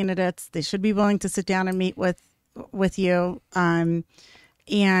the candidates. They should be willing to sit down and meet with you, and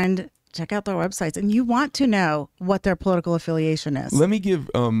check out their websites. And you want to know what their political affiliation is. Let me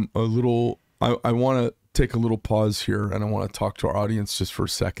give a little, I want to take a little pause here, and I want to talk to our audience just for a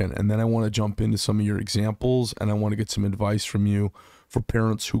second, and then I want to jump into some of your examples, and I want to get some advice from you for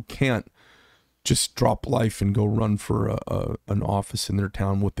parents who can't just drop life and go run for an office in their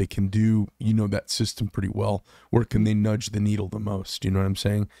town, what they can do. That system pretty well. Where can they nudge the needle the most? You know what I'm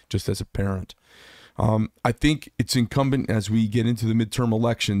saying? Just as a parent. I think it's incumbent, as we get into the midterm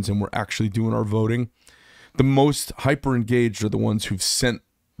elections and we're actually doing our voting, the most hyper engaged are the ones who've sent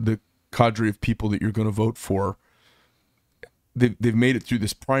the cadre of people that you're going to vote for. They've made it through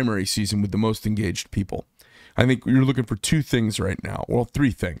this primary season with the most engaged people. I think you're looking for 2 things right now. Well,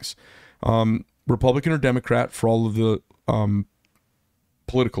 3 things. Republican or Democrat for all of the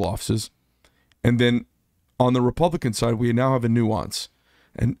political offices. And then on the Republican side, we now have a nuance.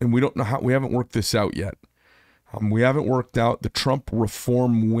 And we don't know we haven't worked this out yet. We haven't worked out the Trump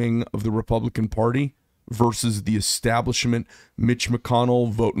reform wing of the Republican Party versus the establishment, Mitch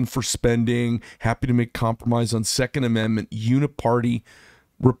McConnell voting for spending, happy to make compromise on Second Amendment, uniparty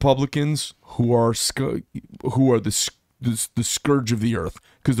Republicans who are the scourge of the earth,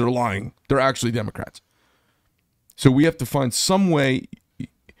 because they're lying. They're actually Democrats. So we have to find some way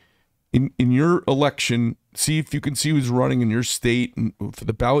in your election, see if you can see who's running in your state and for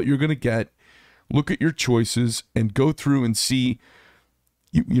the ballot you're going to get. Look at your choices and go through and see.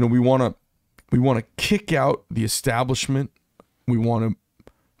 We want to kick out the establishment. We want to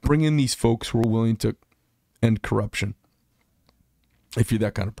bring in these folks who are willing to end corruption. If you're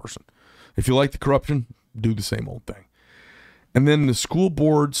that kind of person, if you like the corruption, do the same old thing. And then the school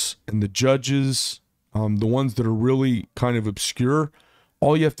boards and the judges, the ones that are really kind of obscure,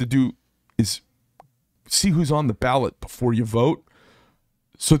 all you have to do is see who's on the ballot before you vote,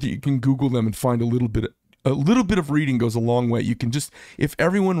 so that you can Google them and find a little bit of reading goes a long way. You can just, if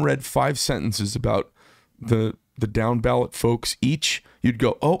everyone read 5 sentences about the down ballot folks each, you'd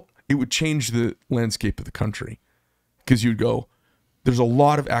go, oh, it would change the landscape of the country, because you'd go, there's a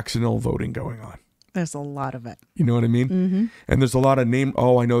lot of accidental voting going on. There's a lot of it. You know what I mean? And there's a lot of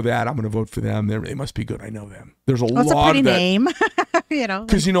oh, I know that. I'm going to vote for them. They must be good. I know them. There's a lot That's a pretty of that. name. You know,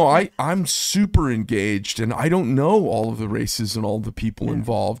 because I'm super engaged, and I don't know all of the races and all the people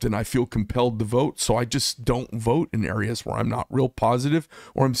involved, and I feel compelled to vote, so I just don't vote in areas where I'm not real positive,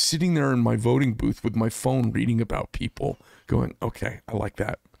 or I'm sitting there in my voting booth with my phone reading about people, going, okay, I like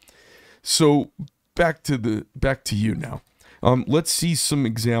that. So back to you now. Let's see some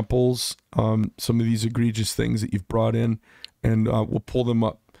examples, some of these egregious things that you've brought in, and we'll pull them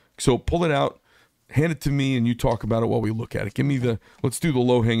up. So pull it out, hand it to me, and you talk about it while we look at it. Let's do the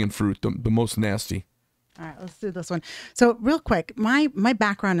low-hanging fruit, the most nasty. All right, let's do this one. So real quick, my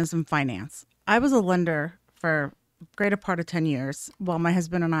background is in finance. I was a lender for a greater part of 10 years while my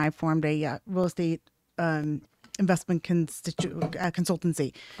husband and I formed a real estate investment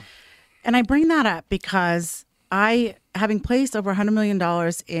consultancy. And I bring that up because having placed over $100 million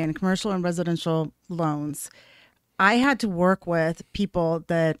in commercial and residential loans, I had to work with people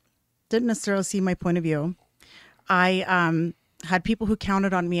that didn't necessarily see my point of view. I had people who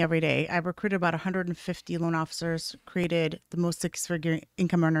counted on me every day. I recruited about 150 loan officers, created the most six-figure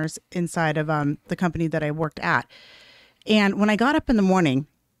income earners inside of the company that I worked at. And when I got up in the morning,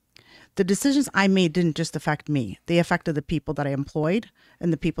 the decisions I made didn't just affect me. They affected the people that I employed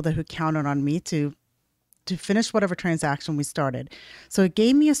and the people who counted on me to finish whatever transaction we started. So it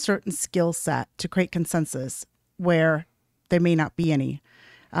gave me a certain skill set to create consensus where there may not be any,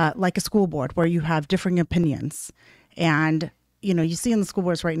 like a school board where you have differing opinions. And, you see in the school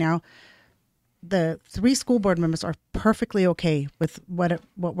boards right now, the 3 school board members are perfectly okay with what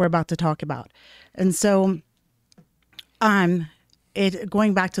we're about to talk about. And so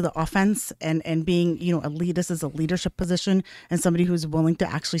going back to the offense and being, this is a leadership position and somebody who's willing to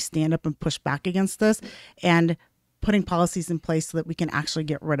actually stand up and push back against this and putting policies in place so that we can actually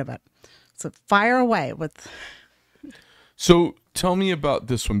get rid of it. So fire away with. So tell me about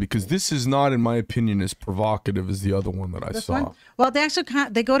this one, because this is not, in my opinion, as provocative as the other one that I saw. One? Well,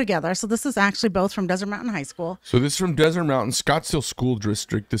 they go together. So this is actually both from Desert Mountain High School. So this is from Desert Mountain, Scottsdale School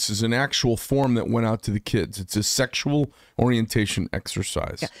District. This is an actual form that went out to the kids. It's a sexual orientation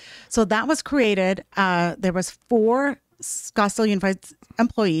exercise. Yeah. So that was created. There was 4 Scottsdale Unified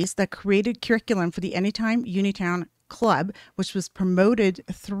employees that created curriculum for the Anytime Unitown Club, which was promoted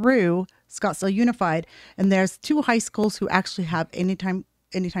through Scottsdale Unified. And there's 2 high schools who actually have anytime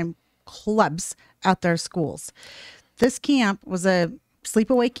clubs at their schools. This camp was a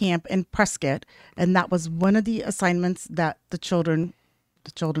sleepaway camp in Prescott, and that was one of the assignments that the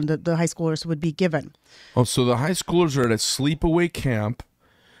high schoolers would be given. Oh, so the high schoolers are at a sleepaway camp,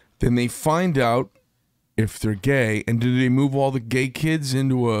 then they find out if they're gay, and do they move all the gay kids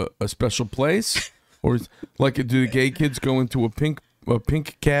into a special place? Or like, do the gay kids go into a pink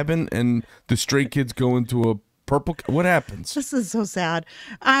cabin and the straight kids go into a purple? What happens? This is so sad.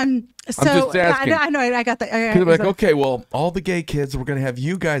 So I'm just asking. I know. I got that. Like, okay, well, all the gay kids, we're gonna have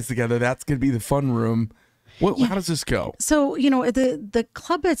you guys together. That's gonna be the fun room. How does this go? So the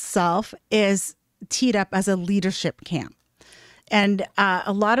club itself is teed up as a leadership camp, and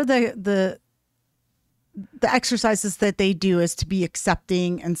a lot of the exercises that they do is to be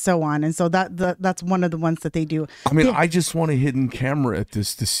accepting and so on. And so that's one of the ones that they do. I mean, I just want a hidden camera at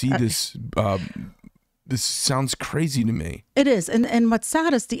this to see this. This sounds crazy to me. It is. And what's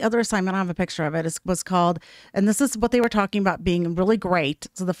sad is the other assignment, I have a picture of it, was called, and this is what they were talking about being really great.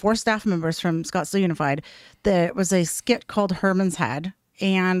 So the 4 staff members from Scottsdale Unified, there was a skit called Herman's Head.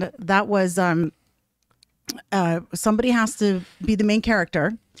 And that was somebody has to be the main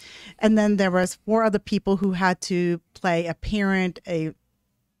character. And then there was 4 other people who had to play a parent, a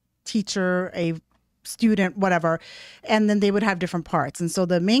teacher, a student, whatever. And then they would have different parts. And so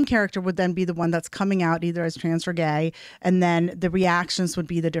the main character would then be the one that's coming out either as trans or gay. And then the reactions would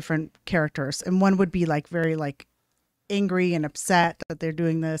be the different characters. And one would be very angry and upset that they're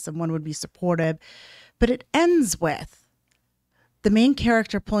doing this. And one would be supportive. But it ends with the main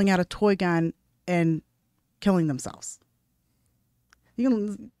character pulling out a toy gun and killing themselves. You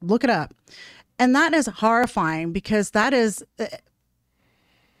can look it up. And that is horrifying because that is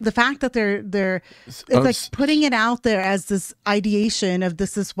the fact that it's like putting it out there as this ideation of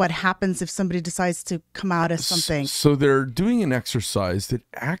this is what happens if somebody decides to come out as something. So they're doing an exercise that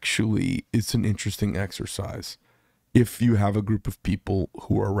actually is an interesting exercise if you have a group of people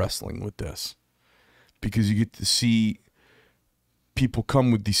who are wrestling with this, because you get to see people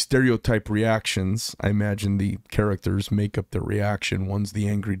come with these stereotype reactions. I imagine the characters make up their reaction. One's the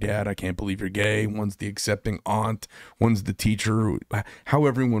angry dad, I can't believe you're gay. One's the accepting aunt. One's the teacher. How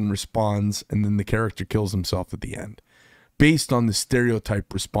everyone responds, and then the character kills himself at the end, based on the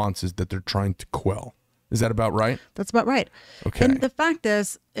stereotype responses that they're trying to quell. Is that about right? That's about right. Okay. And the fact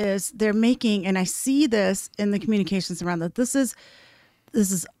is they're making, and I see this in the communications around that. This is.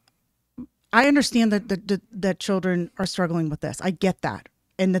 I understand that children are struggling with this. I get that.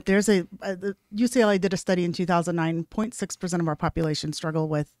 And that there's the UCLA did a study in 2009, 0.6% of our population struggle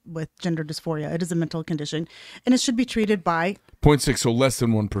with gender dysphoria. It is a mental condition, and it should be treated by 0.6, so less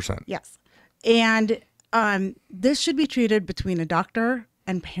than 1%. Yes. And this should be treated between a doctor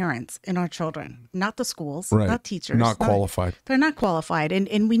and parents and our children, not the schools, right. Not teachers. Not qualified. They're not qualified.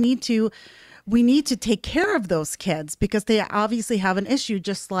 And we need to take care of those kids because they obviously have an issue,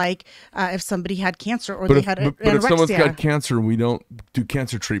 just like if somebody had cancer or they had anorexia. But if someone's got cancer, we don't do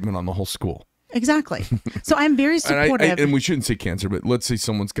cancer treatment on the whole school. Exactly. So I'm very supportive. And we shouldn't say cancer, but let's say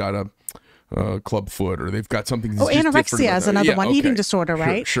someone's got a club foot or they've got something that's anorexia is another one, okay. Eating disorder,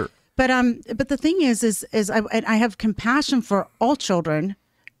 right? Sure. But the thing is I have compassion for all children.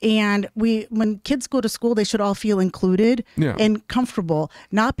 And when kids go to school, they should all feel included and comfortable,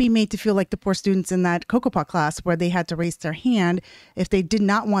 not be made to feel like the poor students in that Cocoa Pot class where they had to raise their hand if they did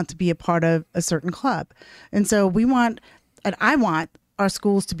not want to be a part of a certain club. And so I want our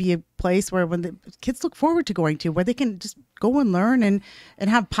schools to be a place where when the kids look forward to going to, where they can just go and learn and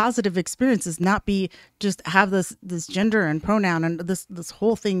have positive experiences, not be just have this gender and pronoun and this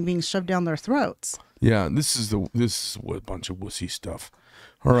whole thing being shoved down their throats. Yeah, this is a bunch of wussy stuff.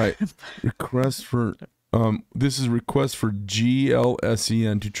 All right. Request for this is a request for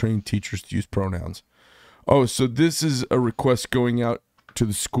GLSEN to train teachers to use pronouns. Oh, so this is a request going out to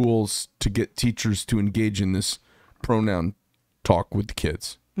the schools to get teachers to engage in this pronoun talk with the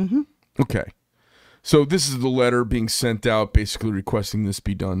kids. Mm-hmm. Okay. So this is the letter being sent out basically requesting this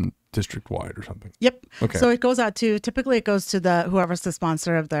be done district-wide or something. Yep. Okay. So it goes out to, typically it goes to whoever's the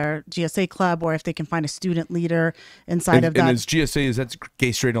sponsor of their GSA club, or if they can find a student leader inside of that. And is GSA, is that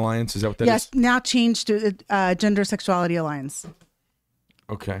Gay Straight Alliance? Is that what that is? Yes, now changed to Gender Sexuality Alliance.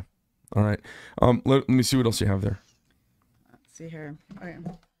 Okay. All right. Let me see what else you have there. Let's see here. Okay.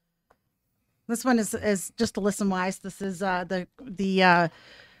 This one is just to listen wise. This is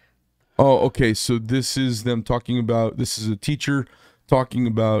Oh, okay. So this is them talking about, this is a teacher talking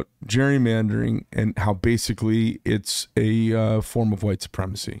about gerrymandering and how basically it's a form of white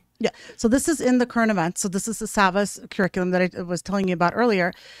supremacy. Yeah. So this is in the current event. So this is the SAVAS curriculum that I was telling you about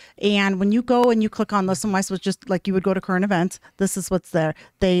earlier. And when you go and you click on Listen Wise, was just like you would go to current events. This is what's there.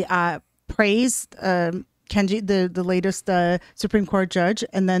 They praised Kenji, the latest Supreme Court judge,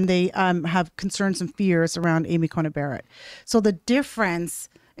 and then they have concerns and fears around Amy Coney Barrett. So the difference,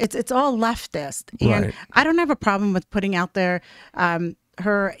 it's all leftist, and right. I don't have a problem with putting out there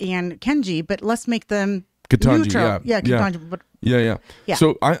her and Kenji, but let's make them Ketanji, neutral. Yeah, Ketanji, but yeah.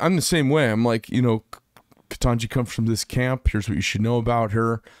 So I'm the same way. I'm like, Ketanji comes from this camp. Here's what you should know about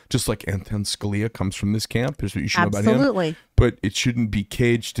her. Just like Anton Scalia comes from this camp. Here's what you should know about him. Absolutely. But it shouldn't be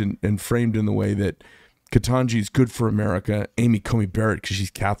caged and framed in the way that Ketanji is good for America. Amy Coney Barrett, because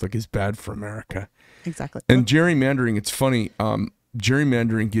she's Catholic, is bad for America. Exactly. And gerrymandering, it's funny.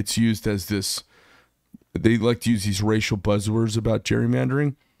 Gerrymandering gets used as this. They like to use these racial buzzwords about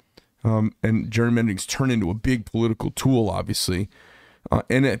gerrymandering. And gerrymandering's turned into a big political tool, obviously.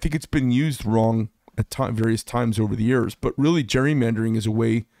 And I think it's been used wrong at various times over the years. But really, gerrymandering is a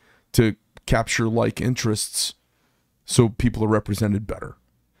way to capture like interests so people are represented better.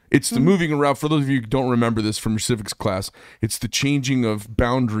 It's the moving around, for those of you who don't remember this from your civics class, it's the changing of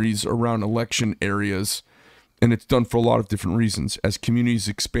boundaries around election areas, and it's done for a lot of different reasons. As communities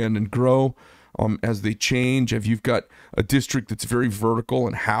expand and grow, as they change, if you've got a district that's very vertical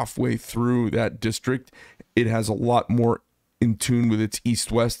and halfway through that district, it has a lot more in tune with its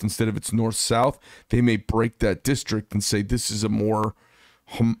east-west instead of its north-south, they may break that district and say this is a more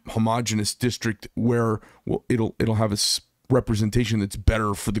homogenous district where it'll have a representation that's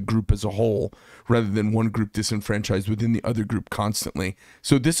better for the group as a whole rather than one group disenfranchised within the other group constantly.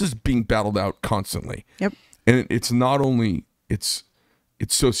 So this is being battled out constantly. Yep. And it's not only it's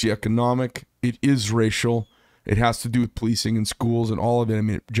socioeconomic, it is racial, it has to do with policing and schools and all of it. I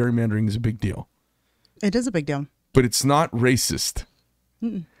mean, gerrymandering is a big deal. It is a big deal. But it's not racist.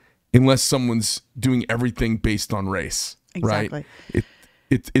 unless someone's doing everything based on race. Exactly. Right?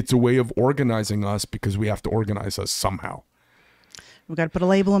 It's a way of organizing us because we have to organize us somehow. We've got to put a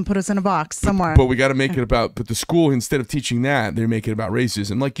label and put us in a box somewhere. But we got to make it about, but the school, instead of teaching that, they make it about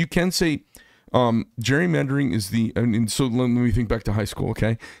racism. Like you can say, gerrymandering is and so let me think back to high school,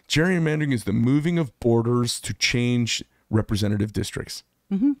 okay? Gerrymandering is the moving of borders to change representative districts.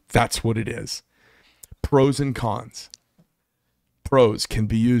 Mm-hmm. That's what it is. Pros and cons. Pros can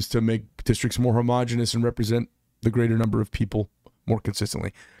be used to make districts more homogeneous and represent the greater number of people more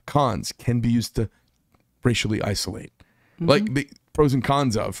consistently. Cons can be used to racially isolate. Mm-hmm. Like the pros and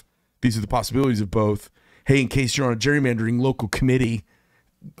cons of, these are the possibilities of both. Hey, in case you're on a gerrymandering local committee,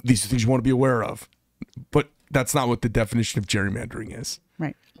 these are things you want to be aware of. But that's not what the definition of gerrymandering is.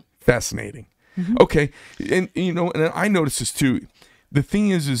 Right. Fascinating. Mm-hmm. Okay. And I noticed this too. The thing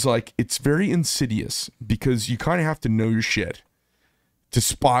is like, it's very insidious because you kind of have to know your shit to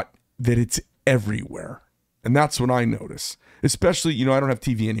spot that it's everywhere. And that's what I notice. Especially, I don't have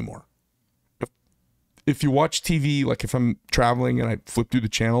TV anymore. If you watch TV, like if I'm traveling and I flip through the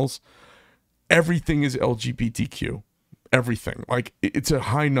channels, everything is LGBTQ. Everything. Like it's a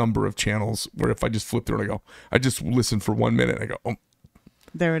high number of channels where if I just flip through and I just listen for 1 minute and I go, oh.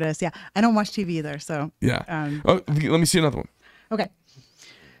 There it is. Yeah. I don't watch TV either. So. Yeah. Let me see another one. Okay.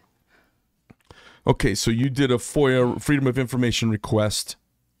 Okay. So you did a FOIA, Freedom of Information request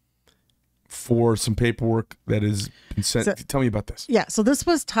for some paperwork that has been sent. So, tell me about this. Yeah. So this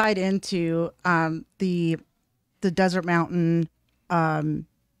was tied into the Desert Mountain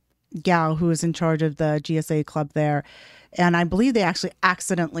gal who is in charge of the GSA club there. And I believe they actually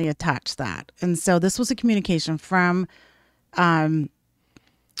accidentally attached that. And so this was a communication from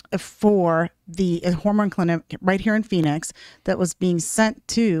for the hormone clinic right here in Phoenix that was being sent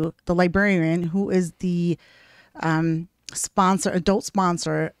to the librarian who is the adult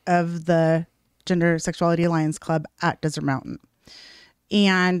sponsor of the Gender Sexuality Alliance Club at Desert Mountain.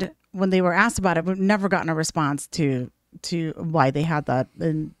 And when they were asked about it, we've never gotten a response to why they had that.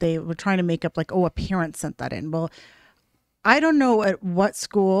 And they were trying to make up like, a parent sent that in. Well, I don't know at what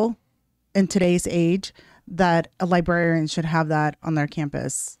school in today's age that a librarian should have that on their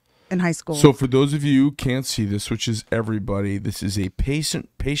campus in high school. So for those of you who can't see this, which is everybody, this is a patient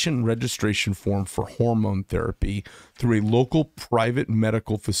registration form for hormone therapy through a local private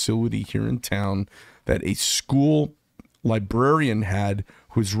medical facility here in town that a school librarian had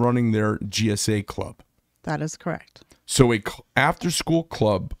who's running their GSA club. That is correct. So a after-school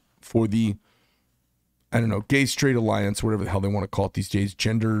club for the, I don't know, Gay Straight Alliance, whatever the hell they want to call it these days,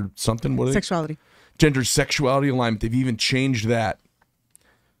 gender something? What are Sexuality. Gender Sexuality Alignment. They've even changed that.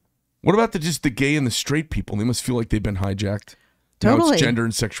 What about just the gay and the straight people? They must feel like they've been hijacked. Totally. Now it's gender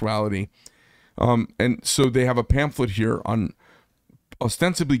and sexuality. And so they have a pamphlet here on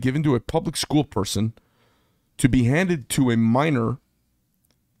ostensibly given to a public school person to be handed to a minor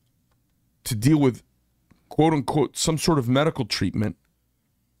to deal with, quote unquote, some sort of medical treatment.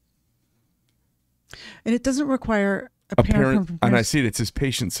 And it doesn't require a parent. And I see it. It says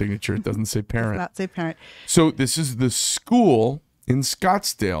patient signature. It doesn't say parent. It does not say parent. So this is the school in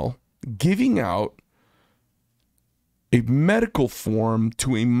Scottsdale giving out a medical form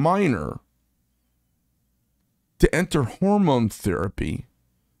to a minor to enter hormone therapy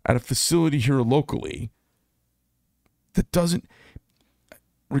at a facility here locally that doesn't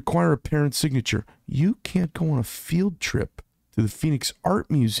require a parent signature. You can't go on a field trip to the Phoenix Art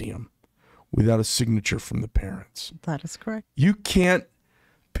Museum without a signature from the parents. That is correct.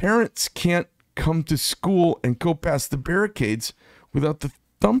 Parents can't come to school and go past the barricades without the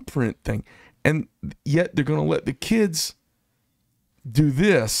thumbprint thing. And yet they're going to let the kids do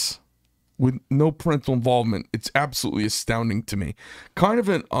this with no parental involvement. It's absolutely astounding to me. Kind of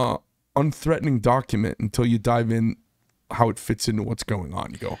an unthreatening document until you dive in how it fits into what's going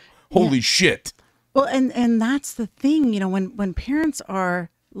on. You go, holy shit. Well, and that's the thing, when parents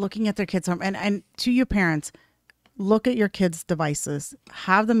are looking at their kids' home, and to your parents, look at your kids' devices,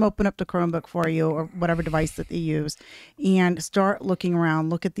 have them open up the Chromebook for you or whatever device that they use, and start looking around,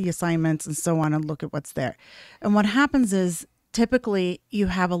 look at the assignments and so on, and look at what's there. And what happens is typically you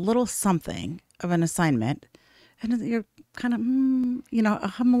have a little something of an assignment and you're kind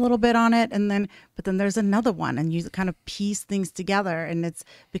of, hum a little bit on it. But then there's another one and you kind of piece things together and it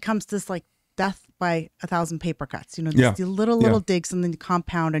becomes this like death by 1,000 paper cuts, these little digs and then you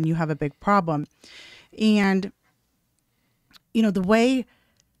compound and you have a big problem. And the way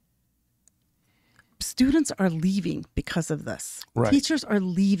students are leaving because of this. Right. Teachers are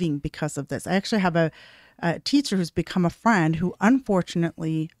leaving because of this. I actually have a teacher who's become a friend who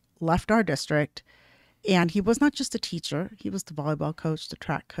unfortunately left our district And he was not just a teacher. He was the volleyball coach, the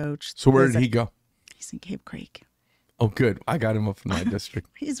track coach. So where did he go? He's in Cave Creek. Oh, good. I got him up in my district.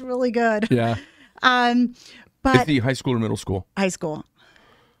 He's really good. Yeah. But Is he high school or middle school? high school.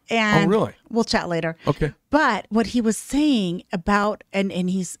 And Oh, really? we'll chat later. Okay. But what he was saying about, and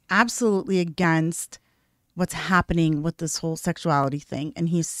he's absolutely against what's happening with this whole sexuality thing. And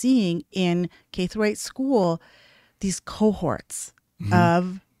he's seeing in K-8 school these cohorts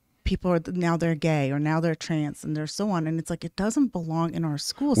of people now they're gay or now they're trans and they're so on. And it's like, it doesn't belong in our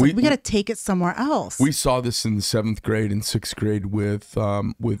schools. We got to take it somewhere else. We saw this in the 7th grade and 6th grade with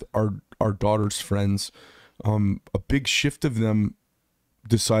our daughter's friends. A big shift of them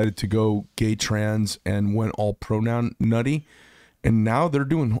decided to go gay, trans, and went all pronoun nutty. And now they're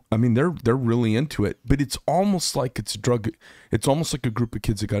doing, I mean, they're really into it, but it's almost like it's almost like a group of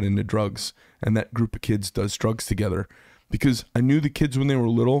kids that got into drugs, and that group of kids does drugs together. Because I knew the kids when they were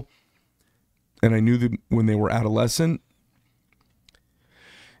little, and I knew them when they were adolescent.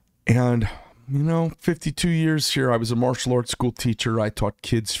 And, 52 years here, I was a martial arts school teacher. I taught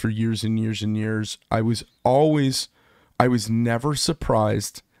kids for years and years and years. I was never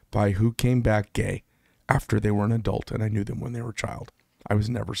surprised by who came back gay after they were an adult, and I knew them when they were a child. I was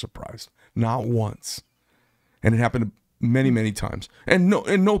never surprised. Not once. And it happened many, many times. And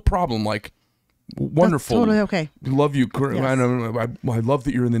no problem. Like, wonderful. That's totally okay. Love you. Yes. I love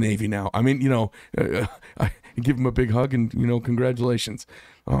that you're in the Navy now. I mean, I give him a big hug and, congratulations.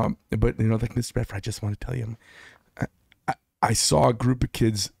 But, like Mr. Bedford, I just want to tell you, I saw a group of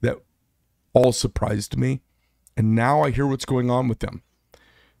kids that all surprised me. And now I hear what's going on with them.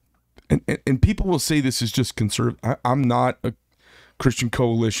 And people will say this is just conservative. I'm not a Christian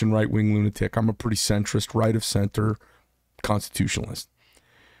Coalition right-wing lunatic. I'm a pretty centrist, right-of-center constitutionalist.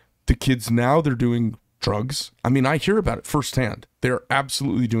 The kids now, they're doing drugs. I mean, I hear about it firsthand. They're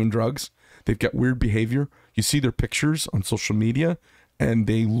absolutely doing drugs. They've got weird behavior. You see their pictures on social media, and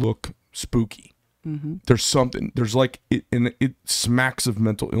they look spooky. Mm-hmm. There's something. There's like, it smacks of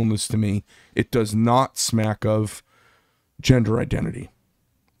mental illness to me. It does not smack of gender identity.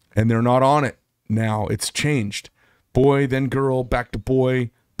 And they're not on it now. It's changed. Boy, then girl, back to boy,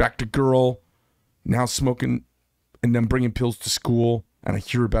 back to girl. Now smoking and then bringing pills to school. And I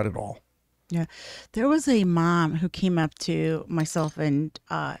hear about it all. Yeah. There was a mom who came up to myself and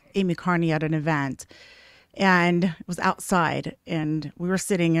Amy Carney at an event, and it was outside, and we were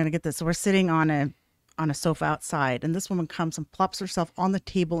sitting, and I get this, so we're sitting on a sofa outside, and this woman comes and plops herself on the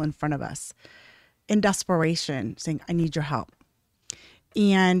table in front of us in desperation, saying, I need your help.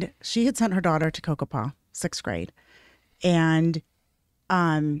 And she had sent her daughter to Kokopah, 6th grade. And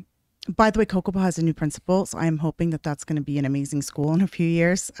by the way, Kokopah has a new principal, so I'm hoping that that's going to be an amazing school in a few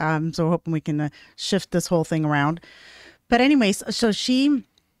years. So we're hoping we can shift this whole thing around. But anyways, so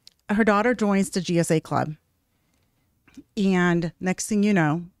her daughter joins the GSA club. And next thing you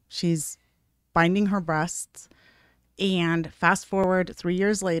know, she's binding her breasts. And fast forward 3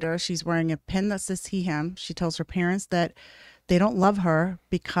 years later, she's wearing a pin that says he, him. She tells her parents that they don't love her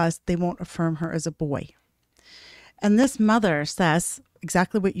because they won't affirm her as a boy. And this mother says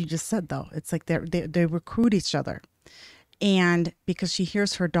exactly what you just said, though. It's like they recruit each other. And because she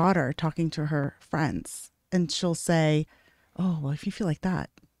hears her daughter talking to her friends, and she'll say, oh, well, if you feel like that,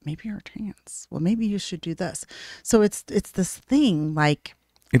 maybe you're trans. Well, maybe you should do this. So it's this thing like,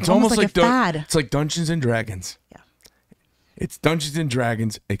 it's almost like a fad. It's like Dungeons and Dragons. Yeah. It's Dungeons and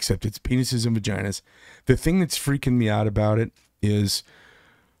Dragons, except it's penises and vaginas. The thing that's freaking me out about it is,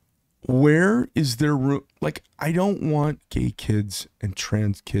 where is there room? Like, I don't want gay kids and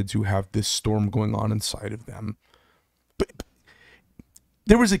trans kids who have this storm going on inside of them. But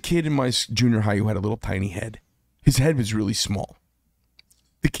there was a kid in my junior high who had a little tiny head. His head was really small.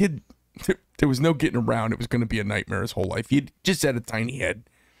 The kid, there was no getting around. It was going to be a nightmare his whole life. He just had a tiny head.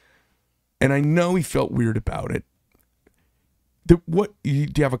 And I know he felt weird about it. Do you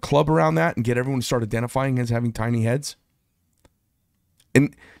have a club around that and get everyone to start identifying as having tiny heads?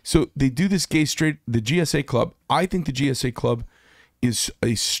 And so they do this the GSA club. I think the GSA club is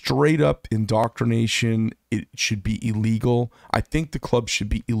a straight up indoctrination. It should be illegal. I think the club should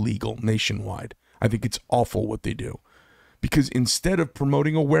be illegal nationwide. I think it's awful what they do. Because instead of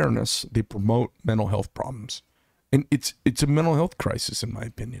promoting awareness, they promote mental health problems. And it's a mental health crisis, in my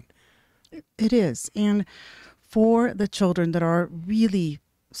opinion. It is. And for the children that are really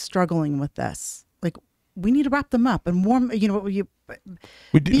struggling with this, like, we need to wrap them up and warm, we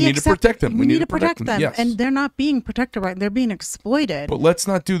need to protect them. We need to protect them. Yes. And they're not being protected right. They're being exploited. But let's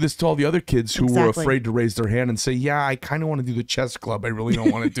not do this to all the other kids who were afraid to raise their hand and say, yeah, I kind of want to do the chess club. I really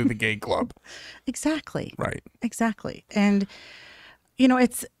don't want to do the gay club. Exactly. Right. Exactly. And,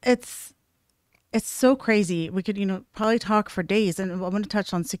 it's It's so crazy. We could, probably talk for days. And I'm going to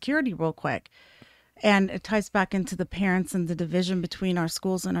touch on security real quick. And it ties back into the parents and the division between our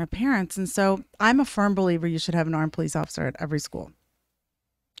schools and our parents. And so I'm a firm believer you should have an armed police officer at every school.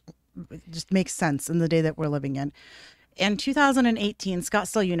 It just makes sense in the day that we're living in. In 2018,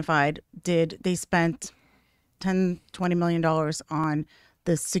 Scottsdale Unified they spent $20 million on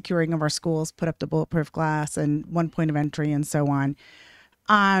the securing of our schools, put up the bulletproof glass and one point of entry and so on.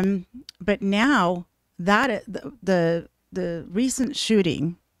 But now that the recent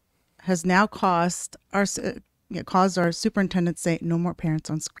shooting has now caused our superintendent to say no more parents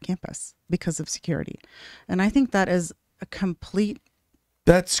on campus because of security. And I think that is a complete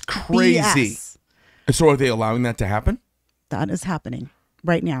That's crazy. BS. So are they allowing that to happen? That is happening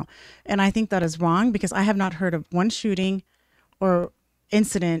right now. And I think that is wrong because I have not heard of one shooting or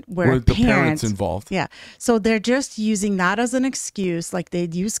incident where the parents involved. Yeah. So they're just using that as an excuse, like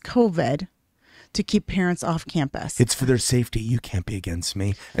they'd use COVID to keep parents off campus. It's for their safety. You can't be against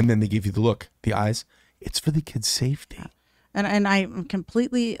me. And then they give you the look, the eyes. It's for the kids' safety. Yeah. And I'm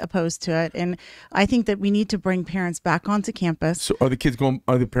completely opposed to it. And I think that we need to bring parents back onto campus. So are the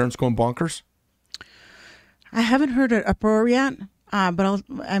parents going bonkers? I haven't heard an uproar yet, but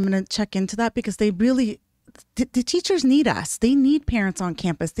I'm going to check into that because they really, the teachers need us. They need parents on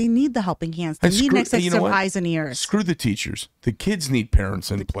campus. They need the helping hands. They need next set of eyes and ears. Screw the teachers. The kids need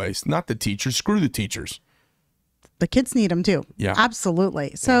parents in place, not the teachers. Screw the teachers. The kids need them too. Yeah,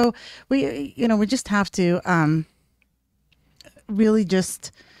 absolutely. So we just have to really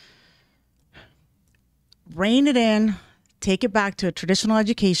just rein it in, take it back to a traditional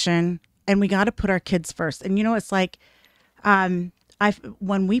education, and we got to put our kids first. And it's like,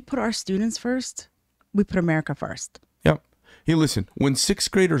 when we put our students first, we put America first. Yep. Hey, listen, when sixth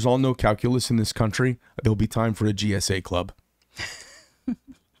graders all know calculus in this country, there'll be time for a GSA club.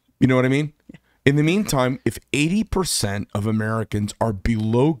 You know what I mean? Yeah. In the meantime, if 80% of Americans are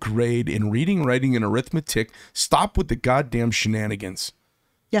below grade in reading, writing, and arithmetic, stop with the goddamn shenanigans.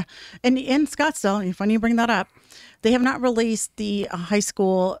 Yeah. And in Scottsdale, funny you bring that up, they have not released the high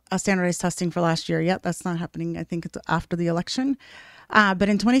school standardized testing for last year yet. That's not happening. I think it's after the election. But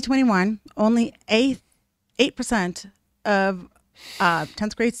in 2021, only 8% of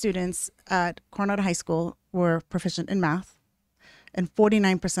 10th grade students at Coronado High School were proficient in math, and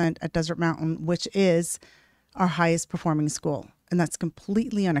 49% at Desert Mountain, which is our highest performing school. And that's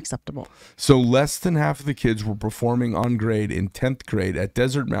completely unacceptable. So less than half of the kids were performing on grade in 10th grade at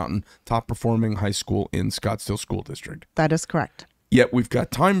Desert Mountain, top performing high school in Scottsdale School District. That is correct. Yet we've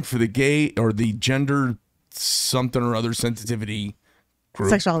got time for the gay or the gender something or other sensitivity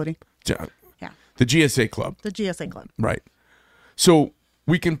group. Sexuality. Yeah. The GSA club. The GSA club. Right. So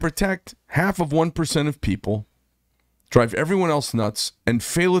we can protect half of 1% of people, drive everyone else nuts, and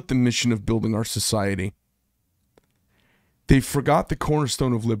fail at the mission of building our society. They forgot the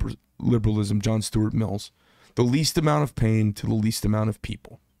cornerstone of liberalism, John Stuart Mill's. The least amount of pain to the least amount of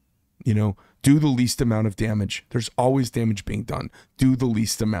people. Do the least amount of damage. There's always damage being done. Do the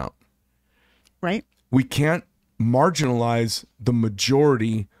least amount. Right. We can't marginalize the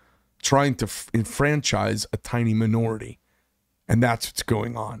majority trying to enfranchise a tiny minority. And that's what's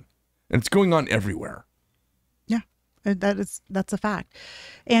going on. And it's going on everywhere. Yeah, that's a fact.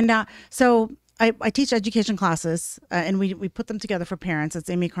 And so I teach education classes, and we put them together for parents.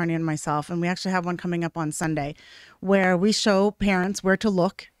 It's Amy, Carine, and myself. And we actually have one coming up on Sunday where we show parents where to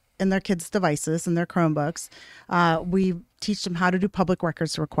look in their kids' devices and their Chromebooks. We teach them how to do public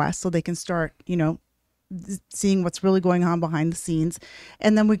records requests so they can start, seeing what's really going on behind the scenes.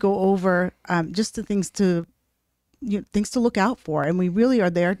 And then we go over just the things to look out for. And we really are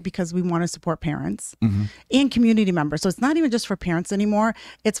there because we want to support parents and community members. So it's not even just for parents anymore.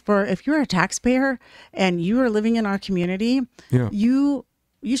 It's for, if you're a taxpayer and you are living in our community, you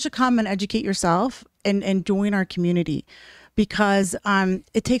should come and educate yourself and join our community because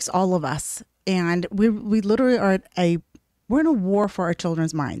it takes all of us. And we literally are we're in a war for our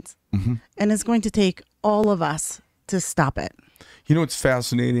children's minds. And it's going to take all of us to stop it. It's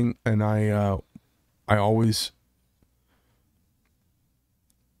fascinating. And I always,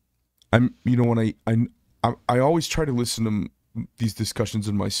 I always try to listen to these discussions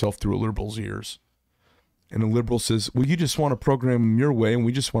in myself through a liberal's ears. And a liberal says, well, you just want to program them your way, and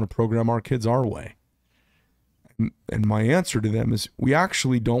we just want to program our kids our way. And my answer to them is, we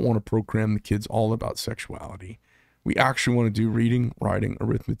actually don't want to program the kids all about sexuality. We actually want to do reading, writing,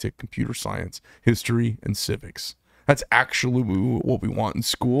 arithmetic, computer science, history, and civics. That's actually what we want in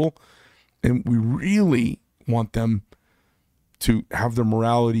school. And we really want them to have their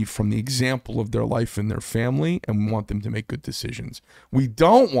morality from the example of their life and their family, and we want them to make good decisions. We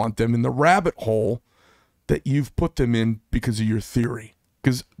don't want them in the rabbit hole that you've put them in because of your theory,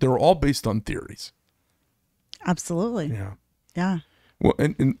 because they're all based on theories. Absolutely. Yeah. Yeah. Well,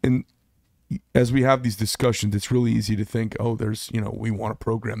 and as we have these discussions, it's really easy to think, oh, there's, we want to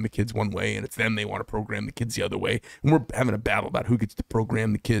program the kids one way, and it's them, they want to program the kids the other way. And we're having a battle about who gets to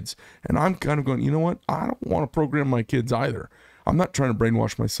program the kids. And I'm kind of going, you know what? I don't want to program my kids either. I'm not trying to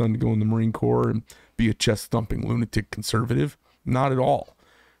brainwash my son to go in the Marine Corps and be a chest-thumping lunatic conservative. Not at all.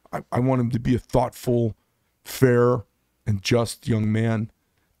 I want him to be a thoughtful, fair, and just young man,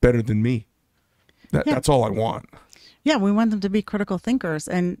 better than me. That's all I want. Yeah, we want them to be critical thinkers.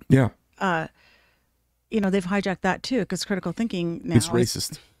 And yeah. They've hijacked that too, because critical thinking now it's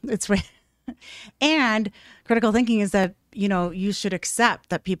racist. It's and critical thinking is that you should accept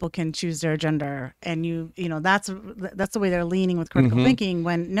that people can choose their gender, and that's the way they're leaning with critical thinking.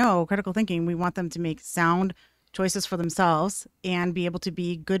 When no, critical thinking, we want them to make sound choices for themselves and be able to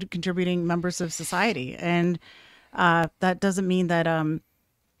be good contributing members of society. And that doesn't mean that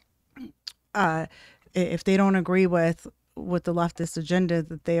if they don't agree with the leftist agenda,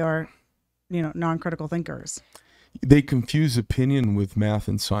 that they are non-critical thinkers. They confuse opinion with math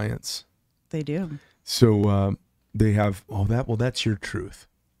and science. They do. So they have, that's your truth.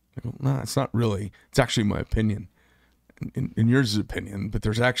 No, it's not really. It's actually my opinion. And yours is opinion, but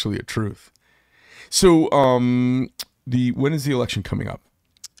there's actually a truth. So when is the election coming up?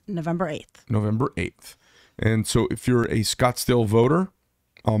 November 8th. November 8th. And so if you're a Scottsdale voter,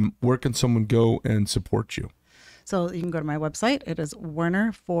 where can someone go and support you? So you can go to my website. It is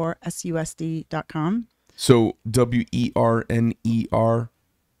werner4susd.com. So WERNER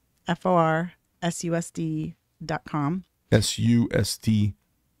FORSUSD.com.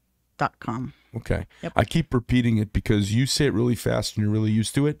 SUSD.com. Okay. Yep. I keep repeating it because you say it really fast and you're really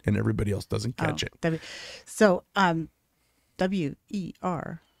used to it, and everybody else doesn't catch it. So WERNER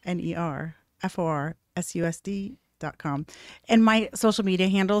FORSUSD.com. And my social media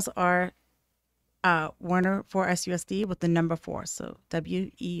handles are Werner4SUSD with the number 4. So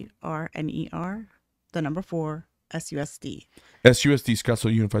WERNER, the number 4, SUSD. SUSD,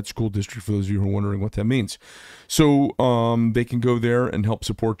 Scottsdale Unified School District, for those of you who are wondering what that means. So they can go there and help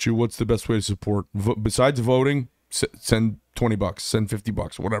support you. What's the best way to support? Besides voting, send $20, send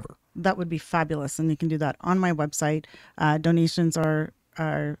 $50, whatever. That would be fabulous. And you can do that on my website. Donations are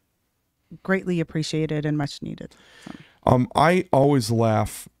greatly appreciated and much needed. So. I always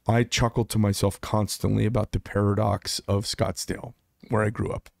laugh. I chuckle to myself constantly about the paradox of Scottsdale, where I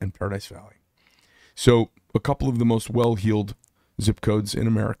grew up, in Paradise Valley. So a couple of the most well-heeled zip codes in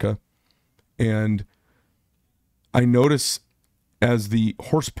America. And I notice as the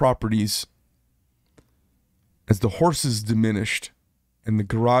horses diminished and the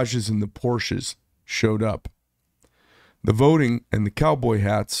garages and the Porsches showed up, the voting and the cowboy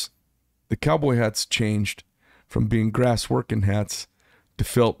hats changed from being grass working hats to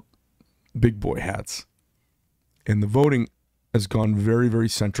felt big boy hats. And the voting has gone very, very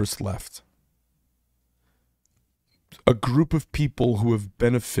centrist left. A group of people who have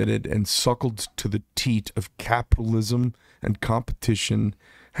benefited and suckled to the teat of capitalism and competition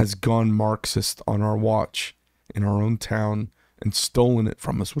has gone Marxist on our watch in our own town and stolen it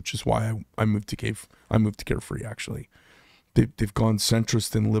from us, which is why I moved to Carefree, actually. They've gone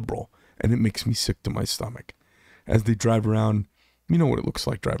centrist and liberal, and it makes me sick to my stomach. As they drive around, you know what it looks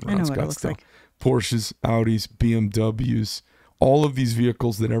like driving around Scottsdale. Like. Porsches, Audis, BMWs, all of these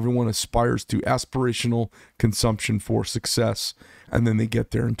vehicles that everyone aspires to, aspirational consumption for success, and then they get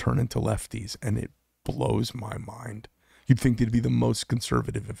there and turn into lefties, and it blows my mind. You'd think they'd be the most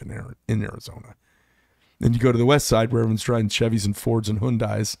conservative in Arizona. Then you go to the west side where everyone's driving Chevys and Fords and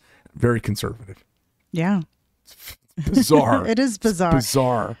Hyundais, very conservative. Yeah. It's bizarre. It is bizarre. It's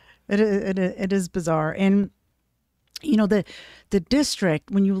bizarre. It is bizarre. And, you know, the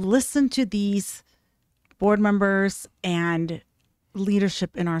district, when you listen to these board members and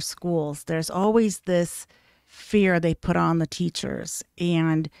leadership in our schools, there's always this fear they put on the teachers.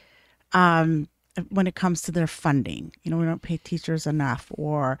 And when it comes to their funding, you know, we don't pay teachers enough,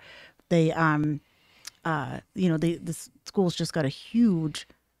 or they, the schools just got a huge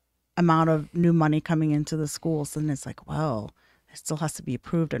amount of new money coming into the schools. And it's like, well, it still has to be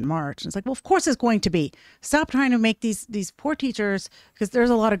approved in March. And it's like, well, of course it's going to be. Stop trying to make these poor teachers, because there's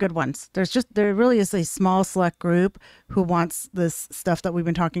a lot of good ones. There really is a small select group who wants this stuff that we've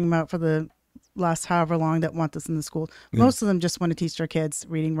been talking about for the last however long, that want this in the school. Yeah. Most of them just want to teach their kids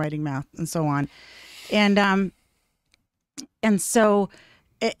reading, writing, math, and so on. And so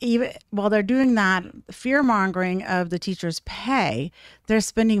even while they're doing that fear mongering of the teachers' pay, they're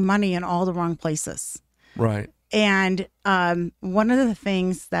spending money in all the wrong places. Right. And one of the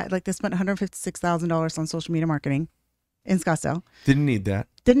things that, like, they spent $156,000 on social media marketing in Scottsdale. Didn't need that.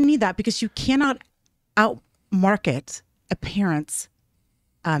 Didn't need that, because you cannot out-market a parent's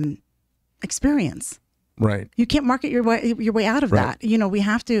experience. Right. You can't market your way out of that. You know, we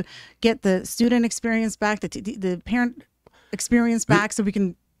have to get the student experience back, the parent experience back, so we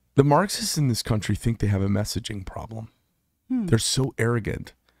can. The Marxists in this country think they have a messaging problem. They're so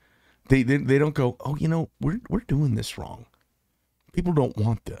arrogant. They don't go, oh, you know, we're doing this wrong. People don't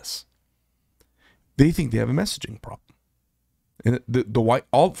want this. They think they have a messaging problem. And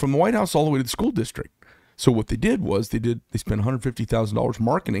from the White House all the way to the school district. So what they did was they spent $150,000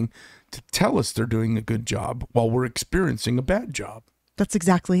 marketing to tell us they're doing a good job while we're experiencing a bad job. That's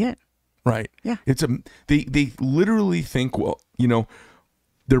exactly it. Right. Yeah. They literally think, well, you know,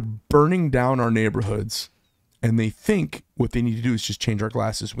 they're burning down our neighborhoods, and they think what they need to do is just change our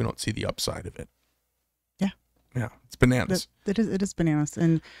glasses. We don't see the upside of it. Yeah. Yeah. It's bananas. It is bananas.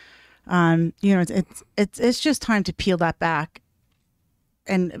 And you know, it's just time to peel that back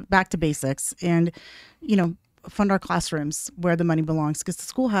and back to basics, and, you know, fund our classrooms where the money belongs, because the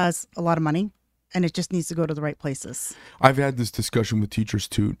school has a lot of money and it just needs to go to the right places. I've had this discussion with teachers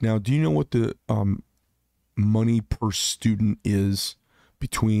too. Now, do you know what the money per student is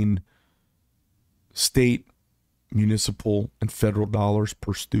between state, municipal, and federal dollars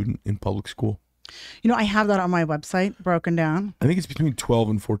per student in public school? You know, I have that on my website broken down. I think it's between $12,000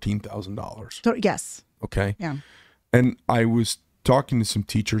 and $14,000. So, yes. Okay. Yeah. And I was talking to some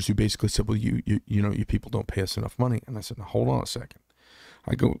teachers who basically said, well, you know, you people don't pay us enough money. And I said, now, hold on a second.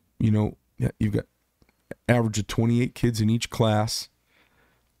 I go, you know, yeah, you've got average of 28 kids in each class,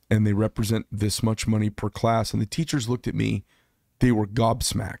 and they represent this much money per class. And the teachers looked at me, they were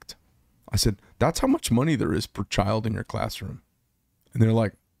gobsmacked. I said, that's how much money there is per child in your classroom. And they're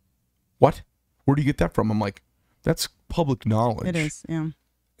like, what? Where do you get that from? I'm like, that's public knowledge. It is, yeah.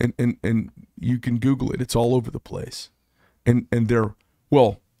 And you can Google it. It's all over the place. And they're,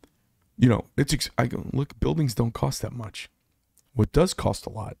 well, you know, I go, look, buildings don't cost that much. What does cost a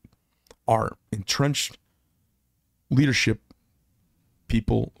lot are entrenched leadership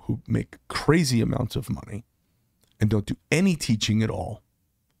people who make crazy amounts of money and don't do any teaching at all.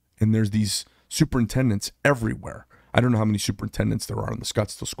 And there's these superintendents everywhere. I don't know how many superintendents there are in the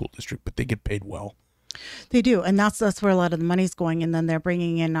Scottsdale School District, but they get paid well. They do, and that's where a lot of the money's going. And then they're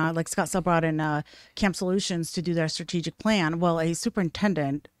bringing in, like Scottsdale brought in Camp Solutions to do their strategic plan. Well, a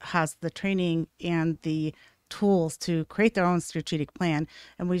superintendent has the training and the tools to create their own strategic plan,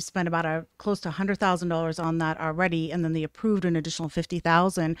 and we've spent about close to $100,000 on that already. And then they approved an additional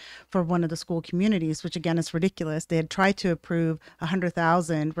 $50,000 for one of the school communities, which again is ridiculous. They had tried to approve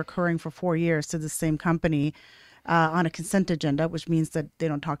 $100,000 recurring for 4 years to the same company on a consent agenda, which means that they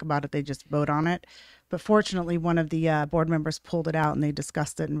don't talk about it, they just vote on it. But fortunately, one of the board members pulled it out and they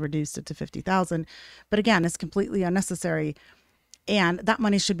discussed it and reduced it to $50,000. But again, it's completely unnecessary. And that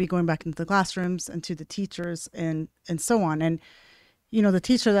money should be going back into the classrooms and to the teachers and so on. And, you know, the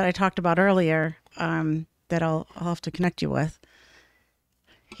teacher that I talked about earlier, that I'll have to connect you with,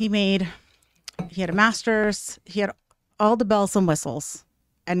 he had a master's, he had all the bells and whistles,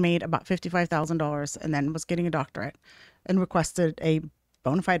 and made about $55,000, and then was getting a doctorate and requested a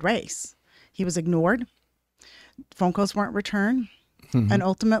bona fide raise. He was ignored. Phone calls weren't returned. Mm-hmm. And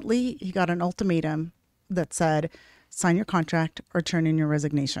ultimately, he got an ultimatum that said, sign your contract or turn in your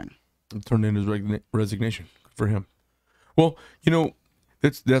resignation. Turn in his resignation. Good for him. Well, you know,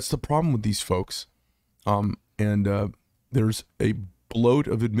 that's the problem with these folks. And there's a bloat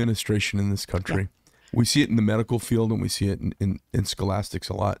of administration in this country. Yeah. We see it in the medical field, and we see it in scholastics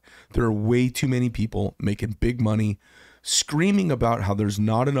a lot. There are way too many people making big money, screaming about how there's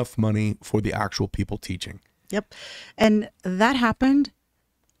not enough money for the actual people teaching. Yep. And that happened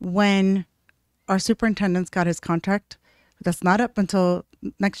when our superintendent's got his contract. That's not up until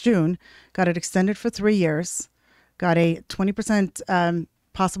next June. Got it extended for 3 years. Got a 20%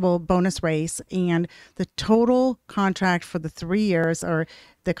 possible bonus raise, and the total contract for the 3 years, or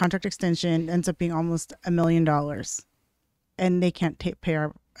the contract extension, ends up being almost $1 million, and they can't pay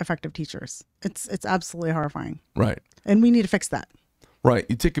our effective teachers. It's absolutely horrifying. Right. And we need to fix that. Right.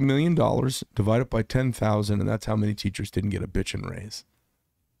 You take $1 million, divide it by 10,000, and that's how many teachers didn't get a bitchin' raise.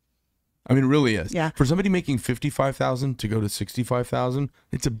 I mean, it really is. Yeah. For somebody making $55,000 to go to $65,000,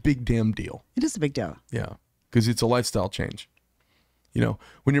 it's a big damn deal. It is a big deal. Yeah, because it's a lifestyle change. You know,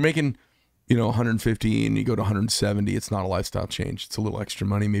 when you're making, you know, 150 and you go to 170, it's not a lifestyle change. It's a little extra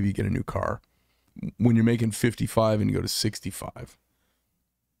money. Maybe you get a new car. When you're making 55 and you go to 65,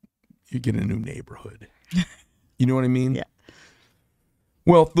 you get a new neighborhood. You know what I mean? Yeah.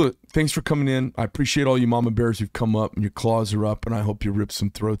 Well, look, thanks for coming in. I appreciate all you mama bears who've come up and your claws are up, and I hope you rip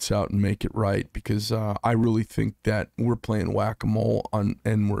some throats out and make it right, because I really think that we're playing whack-a-mole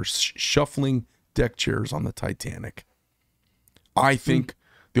and we're shuffling deck chairs on the Titanic. I think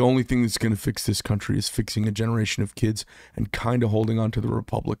the only thing that's going to fix this country is fixing a generation of kids and kind of holding on to the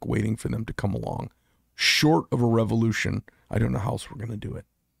republic, waiting for them to come along. Short of a revolution, I don't know how else we're going to do it.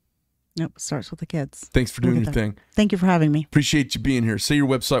 Nope, starts with the kids. Thanks for doing your thing. Thank you for having me. Appreciate you being here. Say your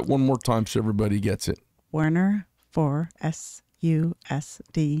website one more time so everybody gets it.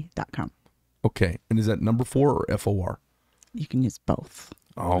 Werner4susd.com. Okay. And is that number 4 or FOR? You can use both.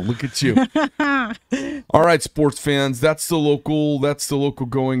 Oh, look at you. All right, sports fans, that's the local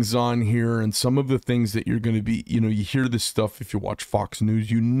goings on here. And some of the things that you're going to be, you hear this stuff if you watch Fox News.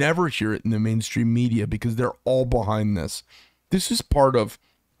 You never hear it in the mainstream media because they're all behind this. This is part of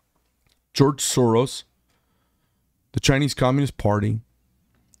George Soros, the Chinese Communist Party.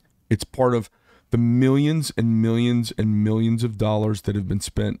 It's part of the millions and millions and millions of dollars that have been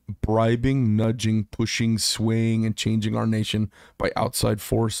spent bribing, nudging, pushing, swaying, and changing our nation by outside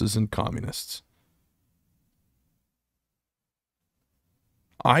forces and communists.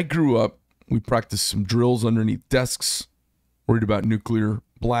 I grew up, we practiced some drills underneath desks, worried about nuclear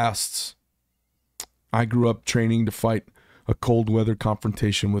blasts. I grew up training to fight a cold weather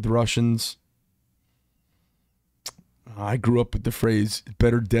confrontation with Russians. I grew up with the phrase,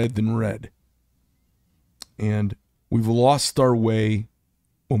 better dead than red. And we've lost our way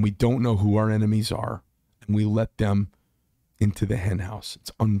when we don't know who our enemies are and we let them into the hen house.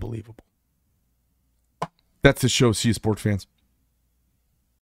 It's unbelievable. That's the show. See you, sports fans.